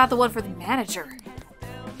anything about the one for the manager.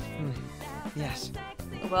 Yes.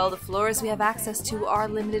 Well, the floors we have access to are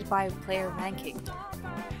limited by player ranking.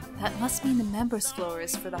 That must mean the members floor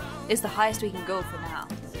is the highest we can go for now.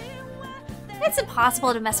 It's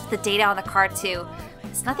impossible to mess with the data on the card too.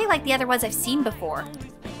 It's nothing like the other ones I've seen before.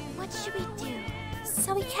 What should we do?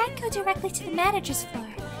 So we can't go directly to the manager's floor.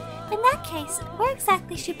 In that case, what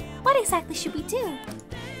exactly should we do?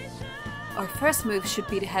 Our first move should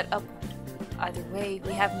be to head upward. Either way,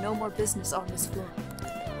 we have no more business on this floor.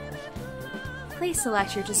 Please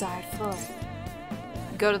select your desired floor.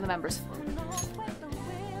 Go to the members floor.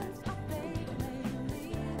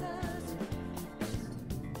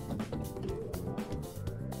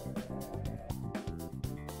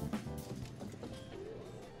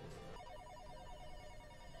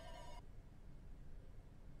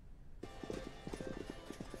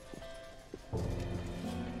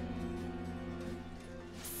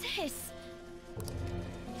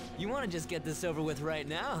 You want to just get this over with right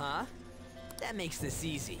now, huh? That makes this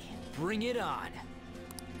easy. Bring it on.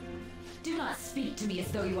 Do not speak to me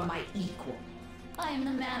as though you are my equal. I am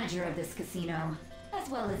the manager of this casino, as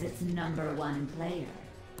well as its #1 player.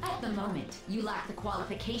 At the moment, you lack the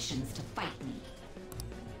qualifications to fight me.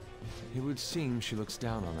 It would seem she looks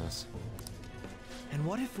down on us. And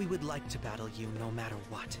what if we would like to battle you no matter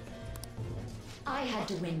what? I had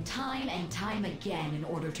to win time and time again in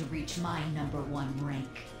order to reach my #1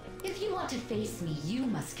 rank. If you want to face me, you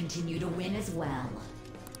must continue to win as well.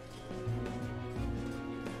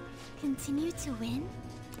 Continue to win?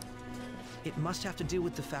 It must have to do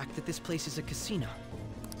with the fact that this place is a casino.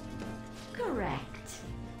 Correct.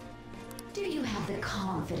 Do you have the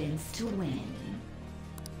confidence to win?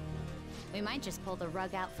 We might just pull the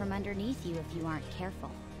rug out from underneath you if you aren't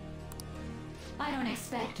careful. I don't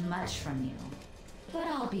expect much from you, but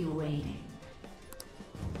I'll be waiting.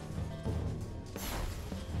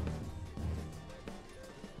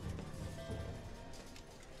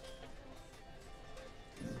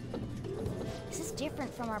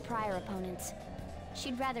 our prior opponents.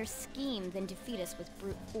 She'd rather scheme than defeat us with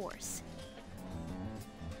brute force.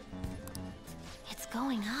 It's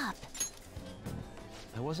going up.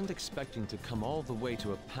 I wasn't expecting to come all the way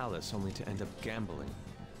to a palace only to end up gambling.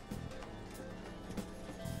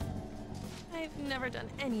 I've never done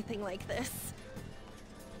anything like this.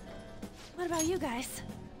 What about you guys?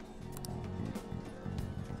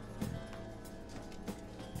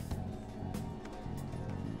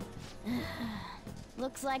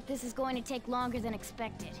 Looks like this is going to take longer than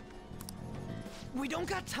expected. We don't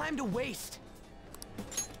got time to waste.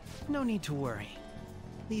 No need to worry.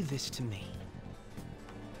 Leave this to me.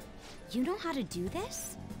 You know how to do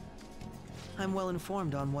this? I'm well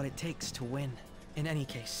informed on what it takes to win. In any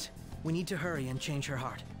case, we need to hurry and change her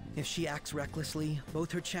heart. If she acts recklessly,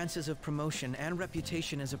 both her chances of promotion and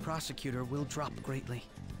reputation as a prosecutor will drop greatly.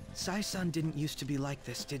 Sai-san didn't used to be like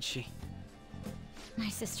this, did she? My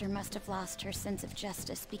sister must have lost her sense of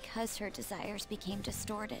justice because her desires became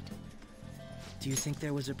distorted. Do you think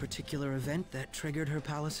there was a particular event that triggered her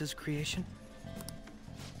palace's creation?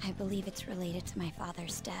 I believe it's related to my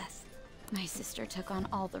father's death. My sister took on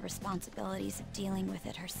all the responsibilities of dealing with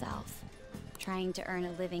it herself. Trying to earn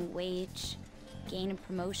a living wage, gain a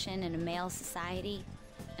promotion in a male society,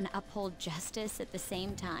 and uphold justice at the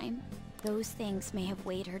same time. Those things may have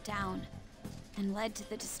weighed her down and led to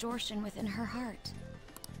the distortion within her heart.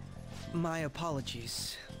 My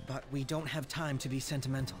apologies, but we don't have time to be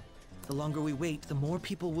sentimental. The longer we wait, the more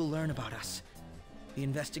people will learn about us. The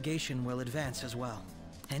investigation will advance as well.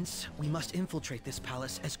 Hence, we must infiltrate this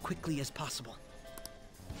palace as quickly as possible.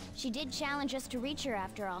 She did challenge us to reach her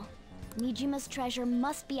after all. Nijima's treasure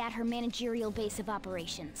must be at her managerial base of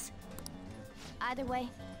operations. Either way,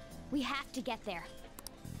 we have to get there.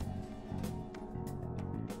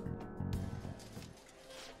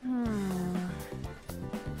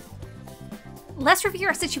 Let's review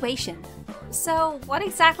our situation. So, what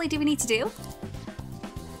exactly do we need to do?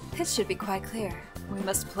 It should be quite clear. We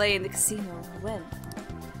must play in the casino and win.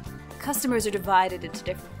 Customers are divided into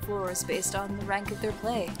different floors based on the rank of their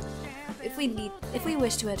play. If we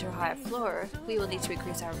wish to enter a higher floor, we will need to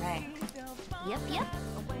increase our rank. Yep.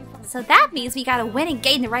 So that means we gotta win and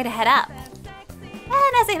gain the right to head up.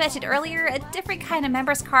 And as I mentioned earlier, a different kind of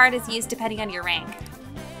member's card is used depending on your rank.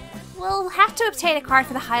 We'll have to obtain a card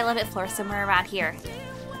for the high limit floor somewhere around here.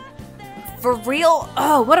 For real?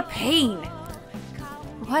 Oh, what a pain!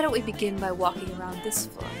 Why don't we begin by walking around this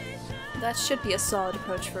floor? That should be a solid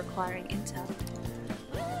approach for acquiring intel.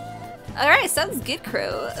 Alright, sounds good,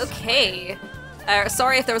 crew. Okay.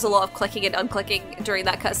 Sorry if there was a lot of clicking and unclicking during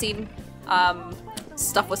that cutscene.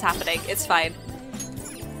 Stuff was happening. It's fine.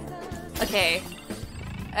 Okay.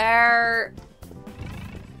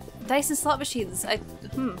 Dice and slot machines.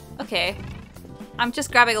 Okay. I'm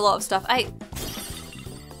just grabbing a lot of stuff.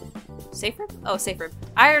 Safe room? Oh, safe room.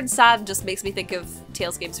 Iron Sand just makes me think of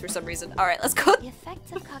Tales games for some reason. Alright, let's go. The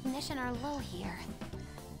effects of cognition are low here.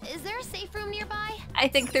 Is there a safe room nearby? I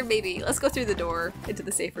think there may be. Let's go through the door into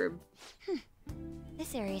the safe room.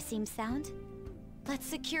 This area seems sound. Let's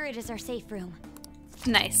secure it as our safe room.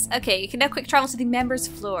 Nice. Okay, you can now quick travel to the members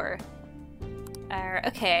floor.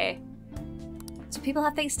 Okay. Do people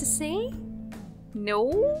have things to say?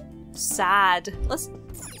 No? Sad.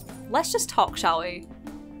 Let's just talk, shall we?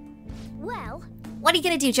 Well, What are you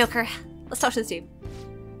gonna do, Joker? Let's talk to the team.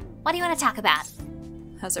 What do you want to talk about?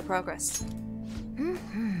 How's our progress?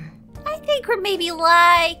 I think we're maybe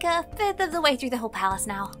like a fifth of the way through the whole palace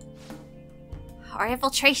now. Our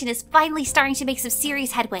infiltration is finally starting to make some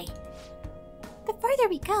serious headway. The further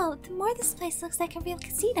we go, the more this place looks like a real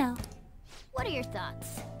casino. what are your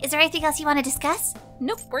thoughts? Is there anything else you want to discuss?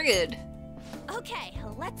 Nope, we're good. Okay,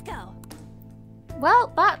 let's go.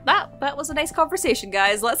 Well, that was a nice conversation,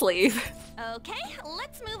 guys. Let's leave. Okay,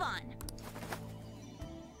 let's move on.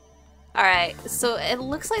 Alright, so it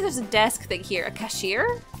looks like there's a desk thing here. A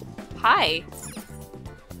cashier? Hi.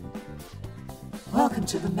 Welcome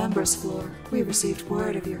to the members floor. We received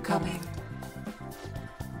word of your coming.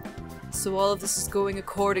 So all of this is going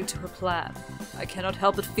according to her plan. I cannot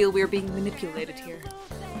help but feel we are being manipulated here.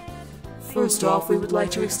 First off, we would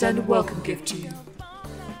like to extend a welcome gift to you.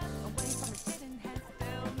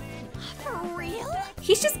 For real?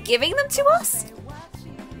 He's just giving them to us?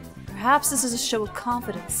 Perhaps this is a show of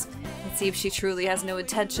confidence. Let's see if she truly has no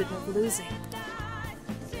intention of losing.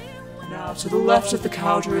 Now, to the left of the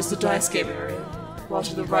counter is the dice game area, while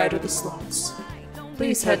to the right are the slots.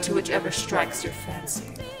 Please head to whichever strikes your fancy.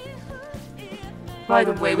 By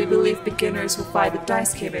the way, we believe beginners will find the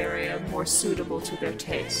dice game area more suitable to their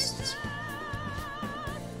tastes.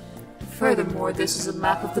 Furthermore, this is a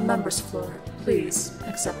map of the members floor. Please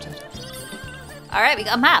accept it. Alright, we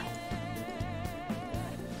got a map.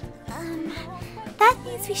 That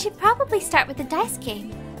means we should probably start with the dice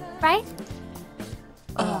game, right?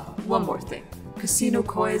 One more thing. Casino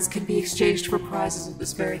coins can be exchanged for prizes at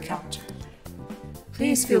this very counter.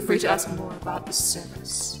 Please feel free to ask more about this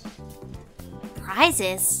service.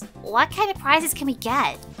 Prizes? What kind of prizes can we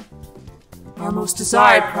get? Our most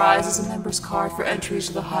desired prize is a member's card for entry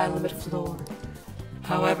to the high limit floor.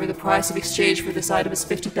 However, the price of exchange for this item is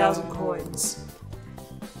 50,000 coins.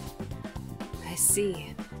 I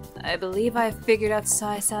see. I believe I have figured out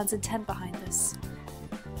Sai-san's intent behind this.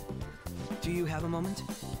 Do you have a moment?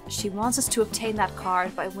 She wants us to obtain that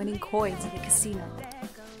card by winning coins in the casino.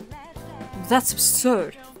 That's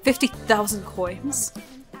absurd. 50,000 coins?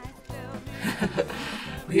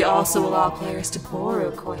 We also allow players to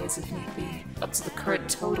borrow coins if need be, up to the current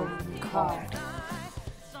total in the card.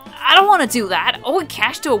 I don't want to do that. Owing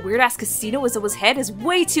cash to a weird-ass casino as someone's head is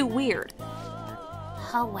way too weird.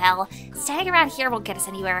 Oh well, standing around here won't get us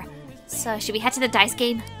anywhere. So should we head to the dice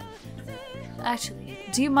game? Actually,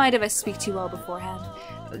 do you mind if I speak to you all beforehand?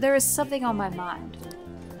 There is something on my mind.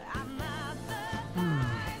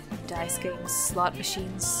 Dice games, slot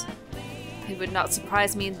machines. It would not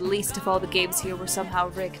surprise me in the least if all the games here were somehow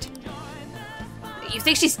rigged. You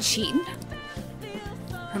think she's cheating?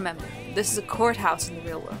 Remember, this is a courthouse in the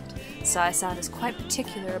real world. Sai-san is quite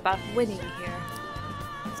particular about winning here.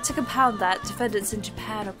 To compound that, defendants in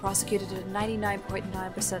Japan are prosecuted at a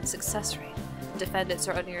 99.9% success rate. Defendants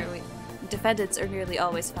are nearly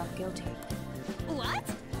always found guilty. What?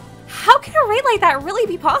 How can a rate like that really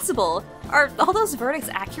be possible? Are all those verdicts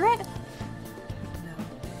accurate? No.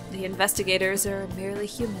 The investigators are merely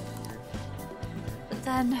human. But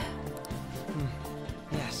then...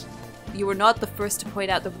 Yes. You were not the first to point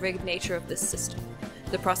out the rigged nature of this system.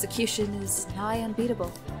 The prosecution is nigh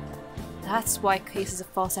unbeatable. That's why cases of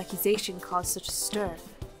false accusation cause such a stir.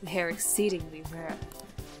 They're exceedingly rare.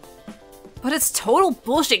 But it's total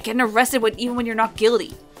bullshit getting arrested even when you're not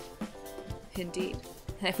guilty. Indeed.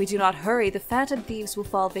 And if we do not hurry, the Phantom Thieves will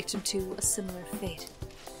fall victim to a similar fate.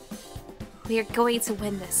 We are going to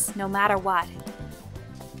win this, no matter what.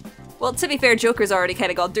 Well, to be fair, Joker's already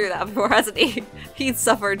kind of gone through that before, hasn't he? He's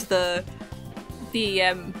suffered the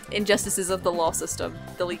injustices of the law system,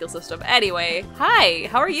 the legal system. Anyway, hi!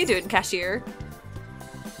 How are you doing, cashier?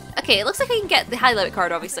 Okay, it looks like we can get the high limit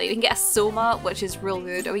card, obviously. We can get a Soma, which is real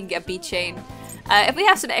good, or we can get a bead chain. If we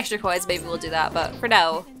have some extra coins, maybe we'll do that, but for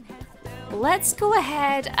now, let's go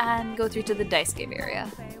ahead and go through to the dice game area.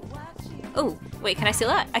 Oh, wait, can I steal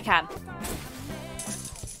that? I can.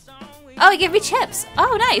 Oh, he gave me chips!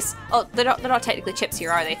 Oh, nice! Oh, they're not technically chips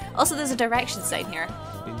here, are they? Also, there's a direction sign here.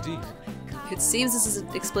 Indeed. It seems this is an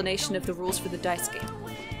explanation of the rules for the dice game.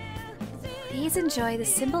 Please enjoy the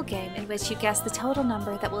simple game in which you guess the total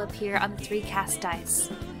number that will appear on the 3 cast dice.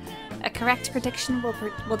 A correct prediction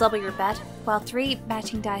will double your bet, while 3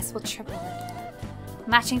 matching dice will triple it.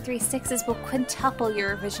 Matching 3 sixes will quintuple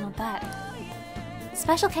your original bet.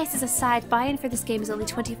 Special cases aside, buy-in for this game is only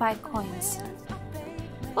 25 coins.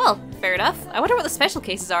 Well, fair enough. I wonder what the special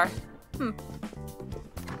cases are.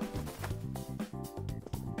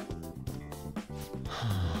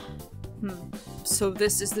 So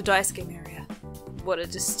this is the dice game area. What a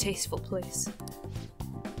distasteful place.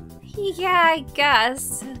 Yeah, I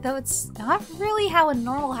guess. Though it's not really how a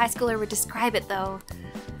normal high schooler would describe it, though.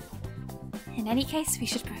 In any case, we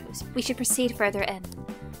should proceed further in.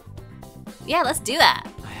 Yeah, let's do that.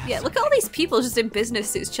 Yeah, look at all these people just in business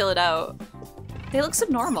suits chilling out. They look so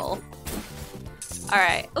normal.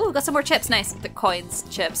 Alright. Oh, got some more chips. Nice. The coins,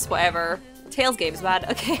 chips, whatever. Tails games, man.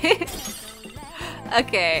 Okay.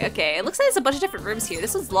 Okay. It looks like there's a bunch of different rooms here.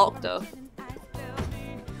 This one's locked, though.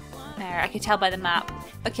 There, I can tell by the map.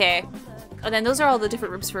 Okay. And then those are all the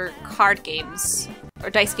different rooms for card games. Or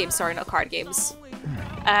dice games, sorry, not card games.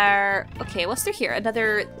 Okay, what's through here?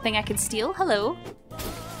 Another thing I can steal? Hello.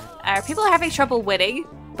 People are having trouble winning,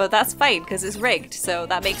 but that's fine, because it's rigged, so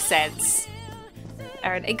that makes sense.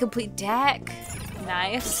 An incomplete deck.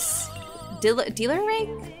 Nice. Dealer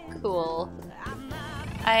ring? Cool.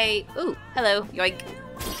 Ooh, hello. Yoink.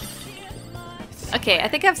 Okay, I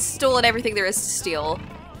think I've stolen everything there is to steal.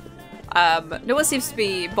 No one seems to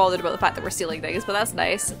be bothered about the fact that we're stealing things, but that's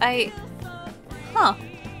nice. Huh.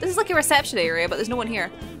 This is like a reception area, but there's no one here.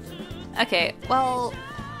 Okay, well,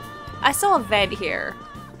 I saw a vent here.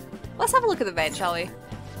 Let's have a look at the vent, shall we?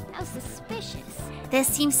 How suspicious. This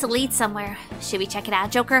seems to lead somewhere. Should we check it out,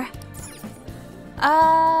 Joker?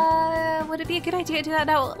 Would it be a good idea to do that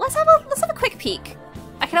now? Let's have a quick peek.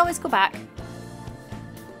 I can always go back.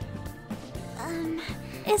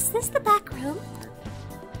 Is this the back room?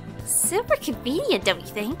 Super convenient, don't you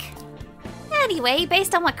think? Anyway,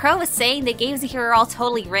 based on what Crow was saying, the games here are all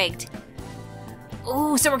totally rigged.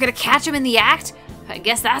 Ooh, so we're gonna catch him in the act? I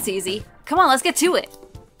guess that's easy. Come on, let's get to it.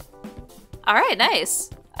 Alright, nice.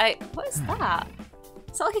 What is that?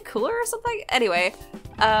 Is that like a cooler or something? Anyway,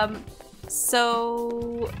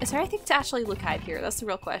 so is there anything to actually look at here? That's the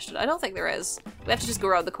real question. I don't think there is. We have to just go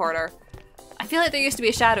around the corner. I feel like there used to be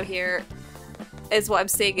a shadow here, is what I'm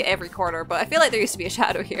saying at every corner, but I feel like there used to be a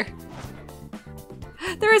shadow here.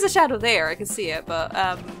 There is a shadow there, I can see it, but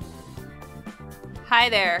hi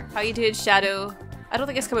there. How you doing, Shadow? I don't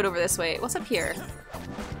think it's coming over this way. What's up here?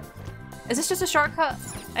 Is this just a shortcut?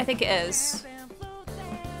 I think it is.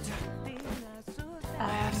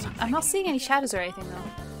 I'm not seeing any shadows or anything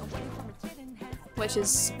though, which is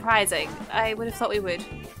surprising. I would have thought we would.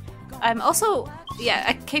 I'm also, yeah,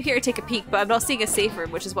 I came here to take a peek, but I'm not seeing a safe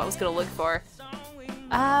room, which is what I was going to look for.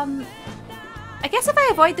 I guess if I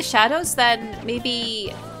avoid the shadows, then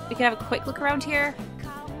maybe we can have a quick look around here.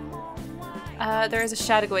 There is a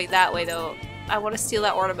shadow going that way though. I want to steal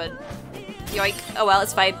that ornament. Yoink. Oh well,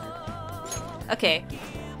 it's fine. Okay.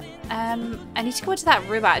 I need to go into that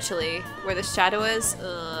room actually, where the shadow is.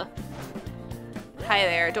 Ugh. Hi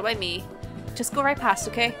there, don't mind me. Just go right past,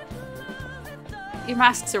 okay? Your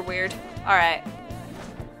masks are weird. Alright.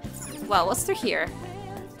 Well, what's through here?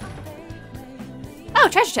 Oh,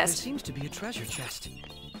 treasure chest! There seems to be a treasure chest.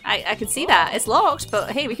 I can see that. It's locked,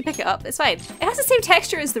 but hey, we can pick it up. It's fine. It has the same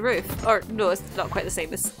texture as the roof. Or, no, it's not quite the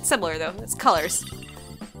same. It's similar, though. It's colors.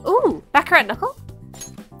 Ooh, Baccarat Knuckle?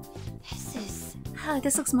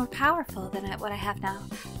 This looks more powerful than what I have now.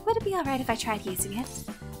 Would it be alright if I tried using it?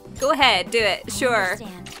 Go ahead, do it. Sure.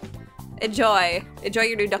 Enjoy. Enjoy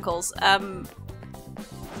your new knuckles. I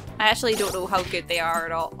actually don't know how good they are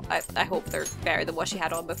at all. I hope they're better than what she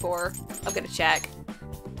had on before. I'm gonna check.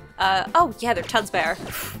 Oh yeah, they're tons better.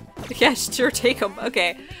 Yeah, sure, take them.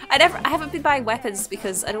 Okay. I haven't been buying weapons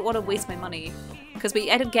because I don't want to waste my money. Because we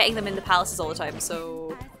end up getting them in the palaces all the time,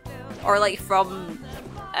 so... Or like from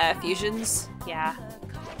fusions. Yeah.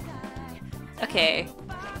 Okay.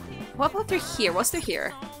 What about through here? What's through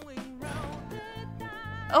here?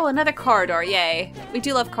 Oh, another corridor, yay. We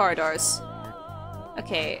do love corridors.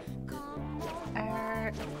 Okay.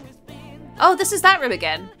 Oh, this is that room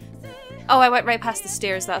again. Oh, I went right past the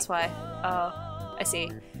stairs, that's why. Oh, I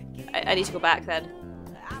see. I need to go back then.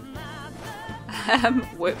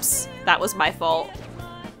 Whoops. That was my fault.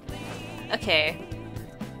 Okay.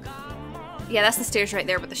 Yeah, that's the stairs right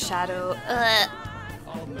there with the shadow.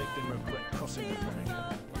 I'll make them regret crossing the line.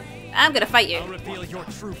 I'm gonna fight you. I'll reveal your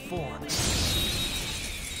true form. Who's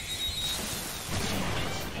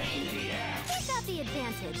got the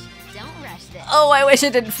advantage? Don't rush this. Oh, I wish I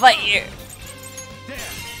didn't fight you.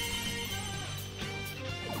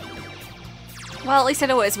 Well, at least I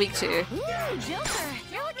know what it's weak to. Ooh, Joker,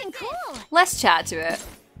 you're looking cool. Let's chat to it.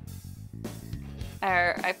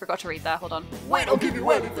 I forgot to read that. Hold on. Wait, I'll give you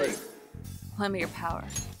anything. Lend me your power.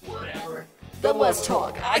 Whatever. Then let's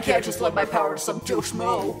talk. I can't just lend my power to some Joe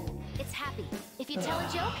Schmo. It's Happy. If you tell a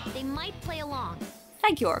joke, they might play along.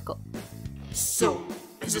 Thank you, Oracle. So,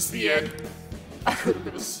 is this the end? I could have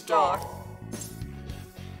been a star.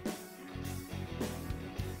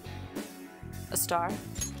 A star?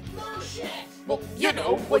 Well, you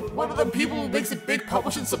know, like one of them people who makes it big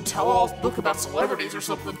publishing some tell-all book about celebrities or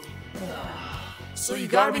something. So you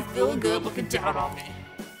gotta be feeling good looking down on me.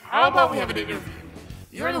 How about we have an interview?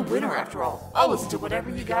 You're the winner after all. I'll listen to whatever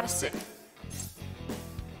you gotta say.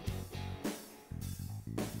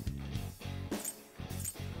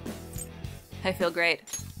 I feel great.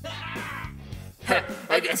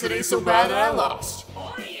 I guess it ain't so bad that I lost.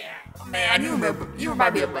 Oh yeah. Man, you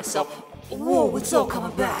remind me of myself. Whoa, it's all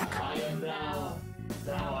coming back.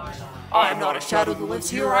 I am not a shadow that lives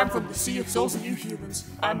here. I'm from the Sea of Souls and you humans.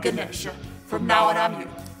 I'm Ganesha. From now on, I'm you.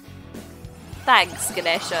 Thanks,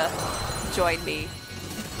 Ganesha. Join me.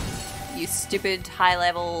 You stupid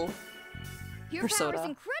high-level Your persona. power's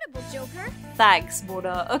incredible, Joker. Thanks,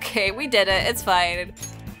 Mona. Okay, we did it. It's fine.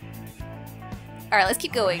 Alright, let's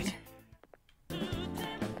keep going.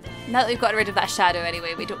 Now that we've gotten rid of that shadow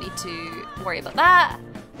anyway, we don't need to worry about that.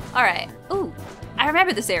 Alright. Ooh, I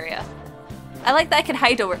remember this area. I like that I can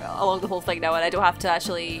hide along the whole thing now and I don't have to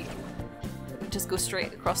actually just go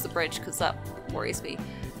straight across the bridge because that worries me.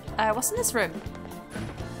 What's in this room?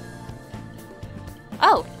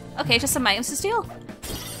 Oh, okay, just some items to steal.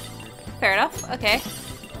 Fair enough, okay.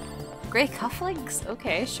 Grey cufflinks?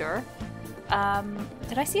 Okay, sure.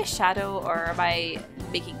 Did I see a shadow or am I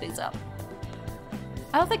making things up?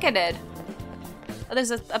 I don't think I did. Oh,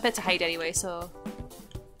 there's a bit to hide anyway, so...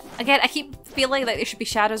 Again, I keep feeling like there should be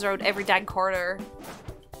shadows around every dang corner.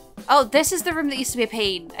 Oh, this is the room that used to be a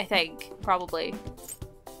pain, I think. Probably.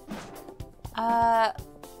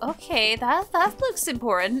 Okay, that looks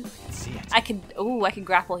important. I can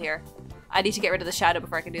grapple here. I need to get rid of the shadow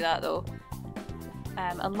before I can do that, though.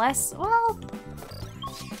 Unless, well...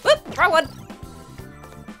 Whoop! Wrong one!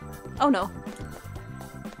 Oh, no.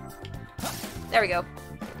 There we go.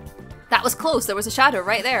 That was close. There was a shadow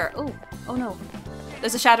right there. Oh, oh no.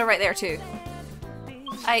 There's a shadow right there, too.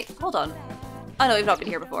 Hold on. Oh, no, we've not been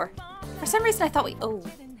here before. For some reason, I thought we... Oh.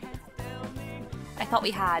 I thought we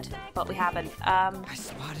had, but we haven't. I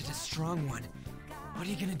spotted a strong one. What are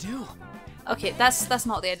you gonna do? Okay, that's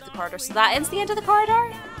not the end of the corridor. So that ends the end of the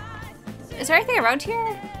corridor? Is there anything around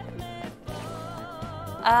here?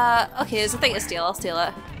 Okay, there's a thing to steal. I'll steal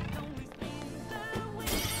it.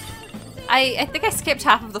 I think I skipped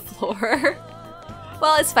half of the floor.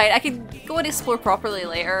 Well, it's fine. I can go and explore properly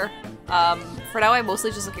later. For now, I'm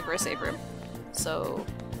mostly just looking for a safe room. So,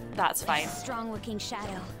 that's fine. Strong-looking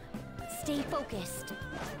shadow. Stay focused.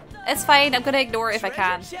 It's fine. I'm gonna ignore it if I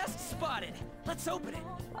can. Chest spotted. Let's open it.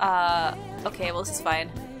 Okay, well, this is fine.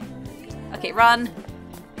 Okay, run.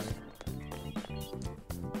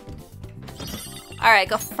 Alright,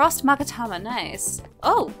 got Frost Magatama. Nice.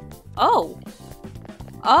 Oh! Oh!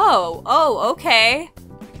 Oh! Oh, okay. I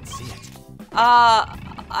can see it.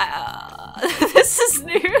 This is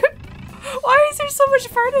new. Why is there so much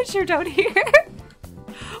furniture down here?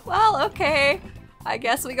 Well, okay. I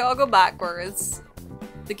guess we gotta go backwards.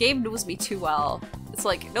 The game knows me too well. It's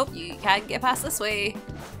like, nope, you can't get past this way.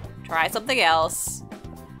 Try something else.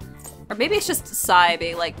 Or maybe it's just Sai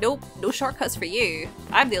being like, nope, no shortcuts for you.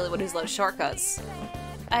 I'm the only one who's loves shortcuts.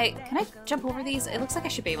 Can I jump over these? It looks like I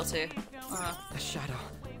should be able to. A shadow.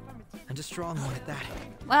 And a strong one at that.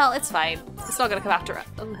 Well, it's fine. It's not gonna come after it.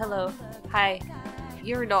 Oh, hello. Hi.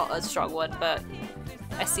 You're not a strong one, but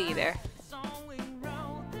I see you there.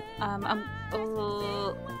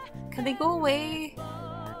 Can they go away?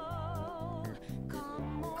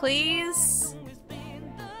 Please?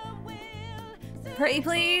 Pretty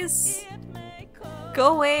please?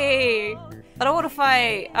 Go away! I don't want to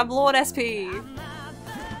fight! I'm low on SP!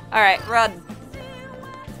 Alright, run.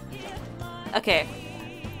 Okay.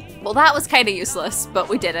 Well, that was kind of useless, but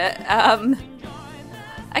we did it.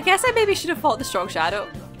 I guess I maybe should have fought the strong shadow.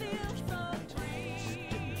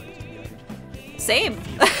 Same.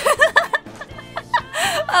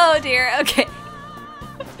 Oh dear, okay.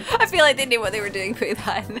 I feel like they knew what they were doing putting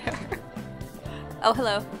that in there. Oh,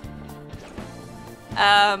 hello.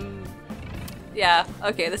 Yeah,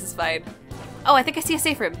 okay, this is fine. Oh, I think I see a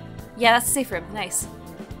safe room. Yeah, that's a safe room. Nice.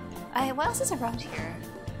 What else is around here?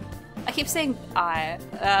 I keep saying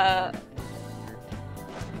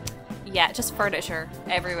yeah, just furniture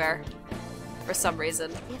everywhere for some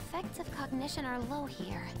reason. The effects of cognition are low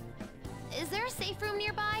here. Is there a safe room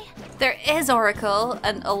nearby? There is, Oracle,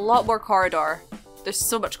 and a lot more corridor. There's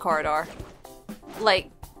so much corridor. Like,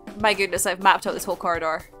 my goodness, I've mapped out this whole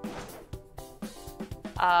corridor.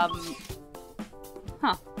 Huh,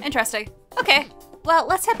 interesting. Okay, well,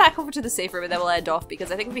 let's head back over to the safe room and then we'll end off because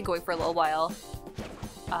I think we've been going for a little while.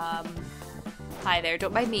 Hi there,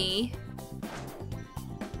 don't mind me.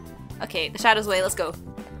 Okay, the shadow's away, let's go.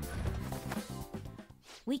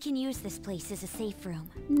 We can use this place as a safe room.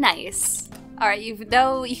 Nice. Alright, you can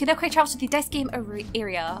now quick travel to the dice game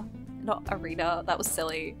area. Not arena, that was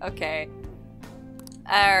silly. Okay.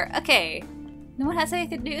 Okay. No one has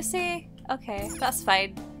anything new to say? Okay, that's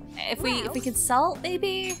fine. If we consult,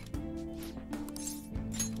 maybe?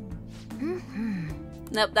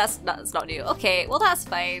 Nope, that's not new. Okay, well that's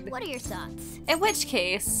fine. What are your thoughts? In which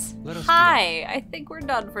case, hi! I think we're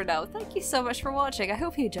done for now. Thank you so much for watching. I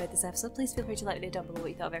hope you enjoyed this episode. Please feel free to let me know down below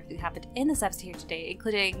what you thought of everything that happened in this episode here today,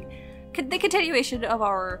 including the continuation of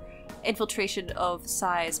our infiltration of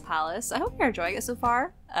Sai's palace. I hope you're enjoying it so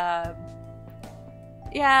far.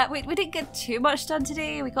 Yeah, we didn't get too much done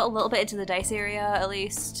today. We got a little bit into the dice area, at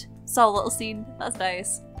least. Saw a little scene. That's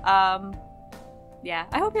nice. Yeah,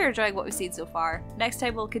 I hope you're enjoying what we've seen so far. Next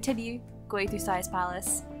time we'll continue going through Sai's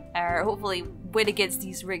palace, or hopefully win against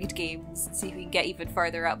these rigged games and see if we can get even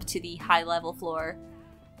further up to the high limit floor,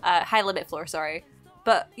 sorry.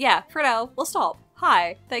 But yeah, for now, we'll stop.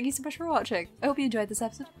 Hi, thank you so much for watching. I hope you enjoyed this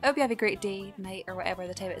episode. I hope you have a great day, night, or whatever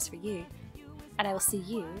the time it is for you. And I will see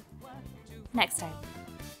you next time.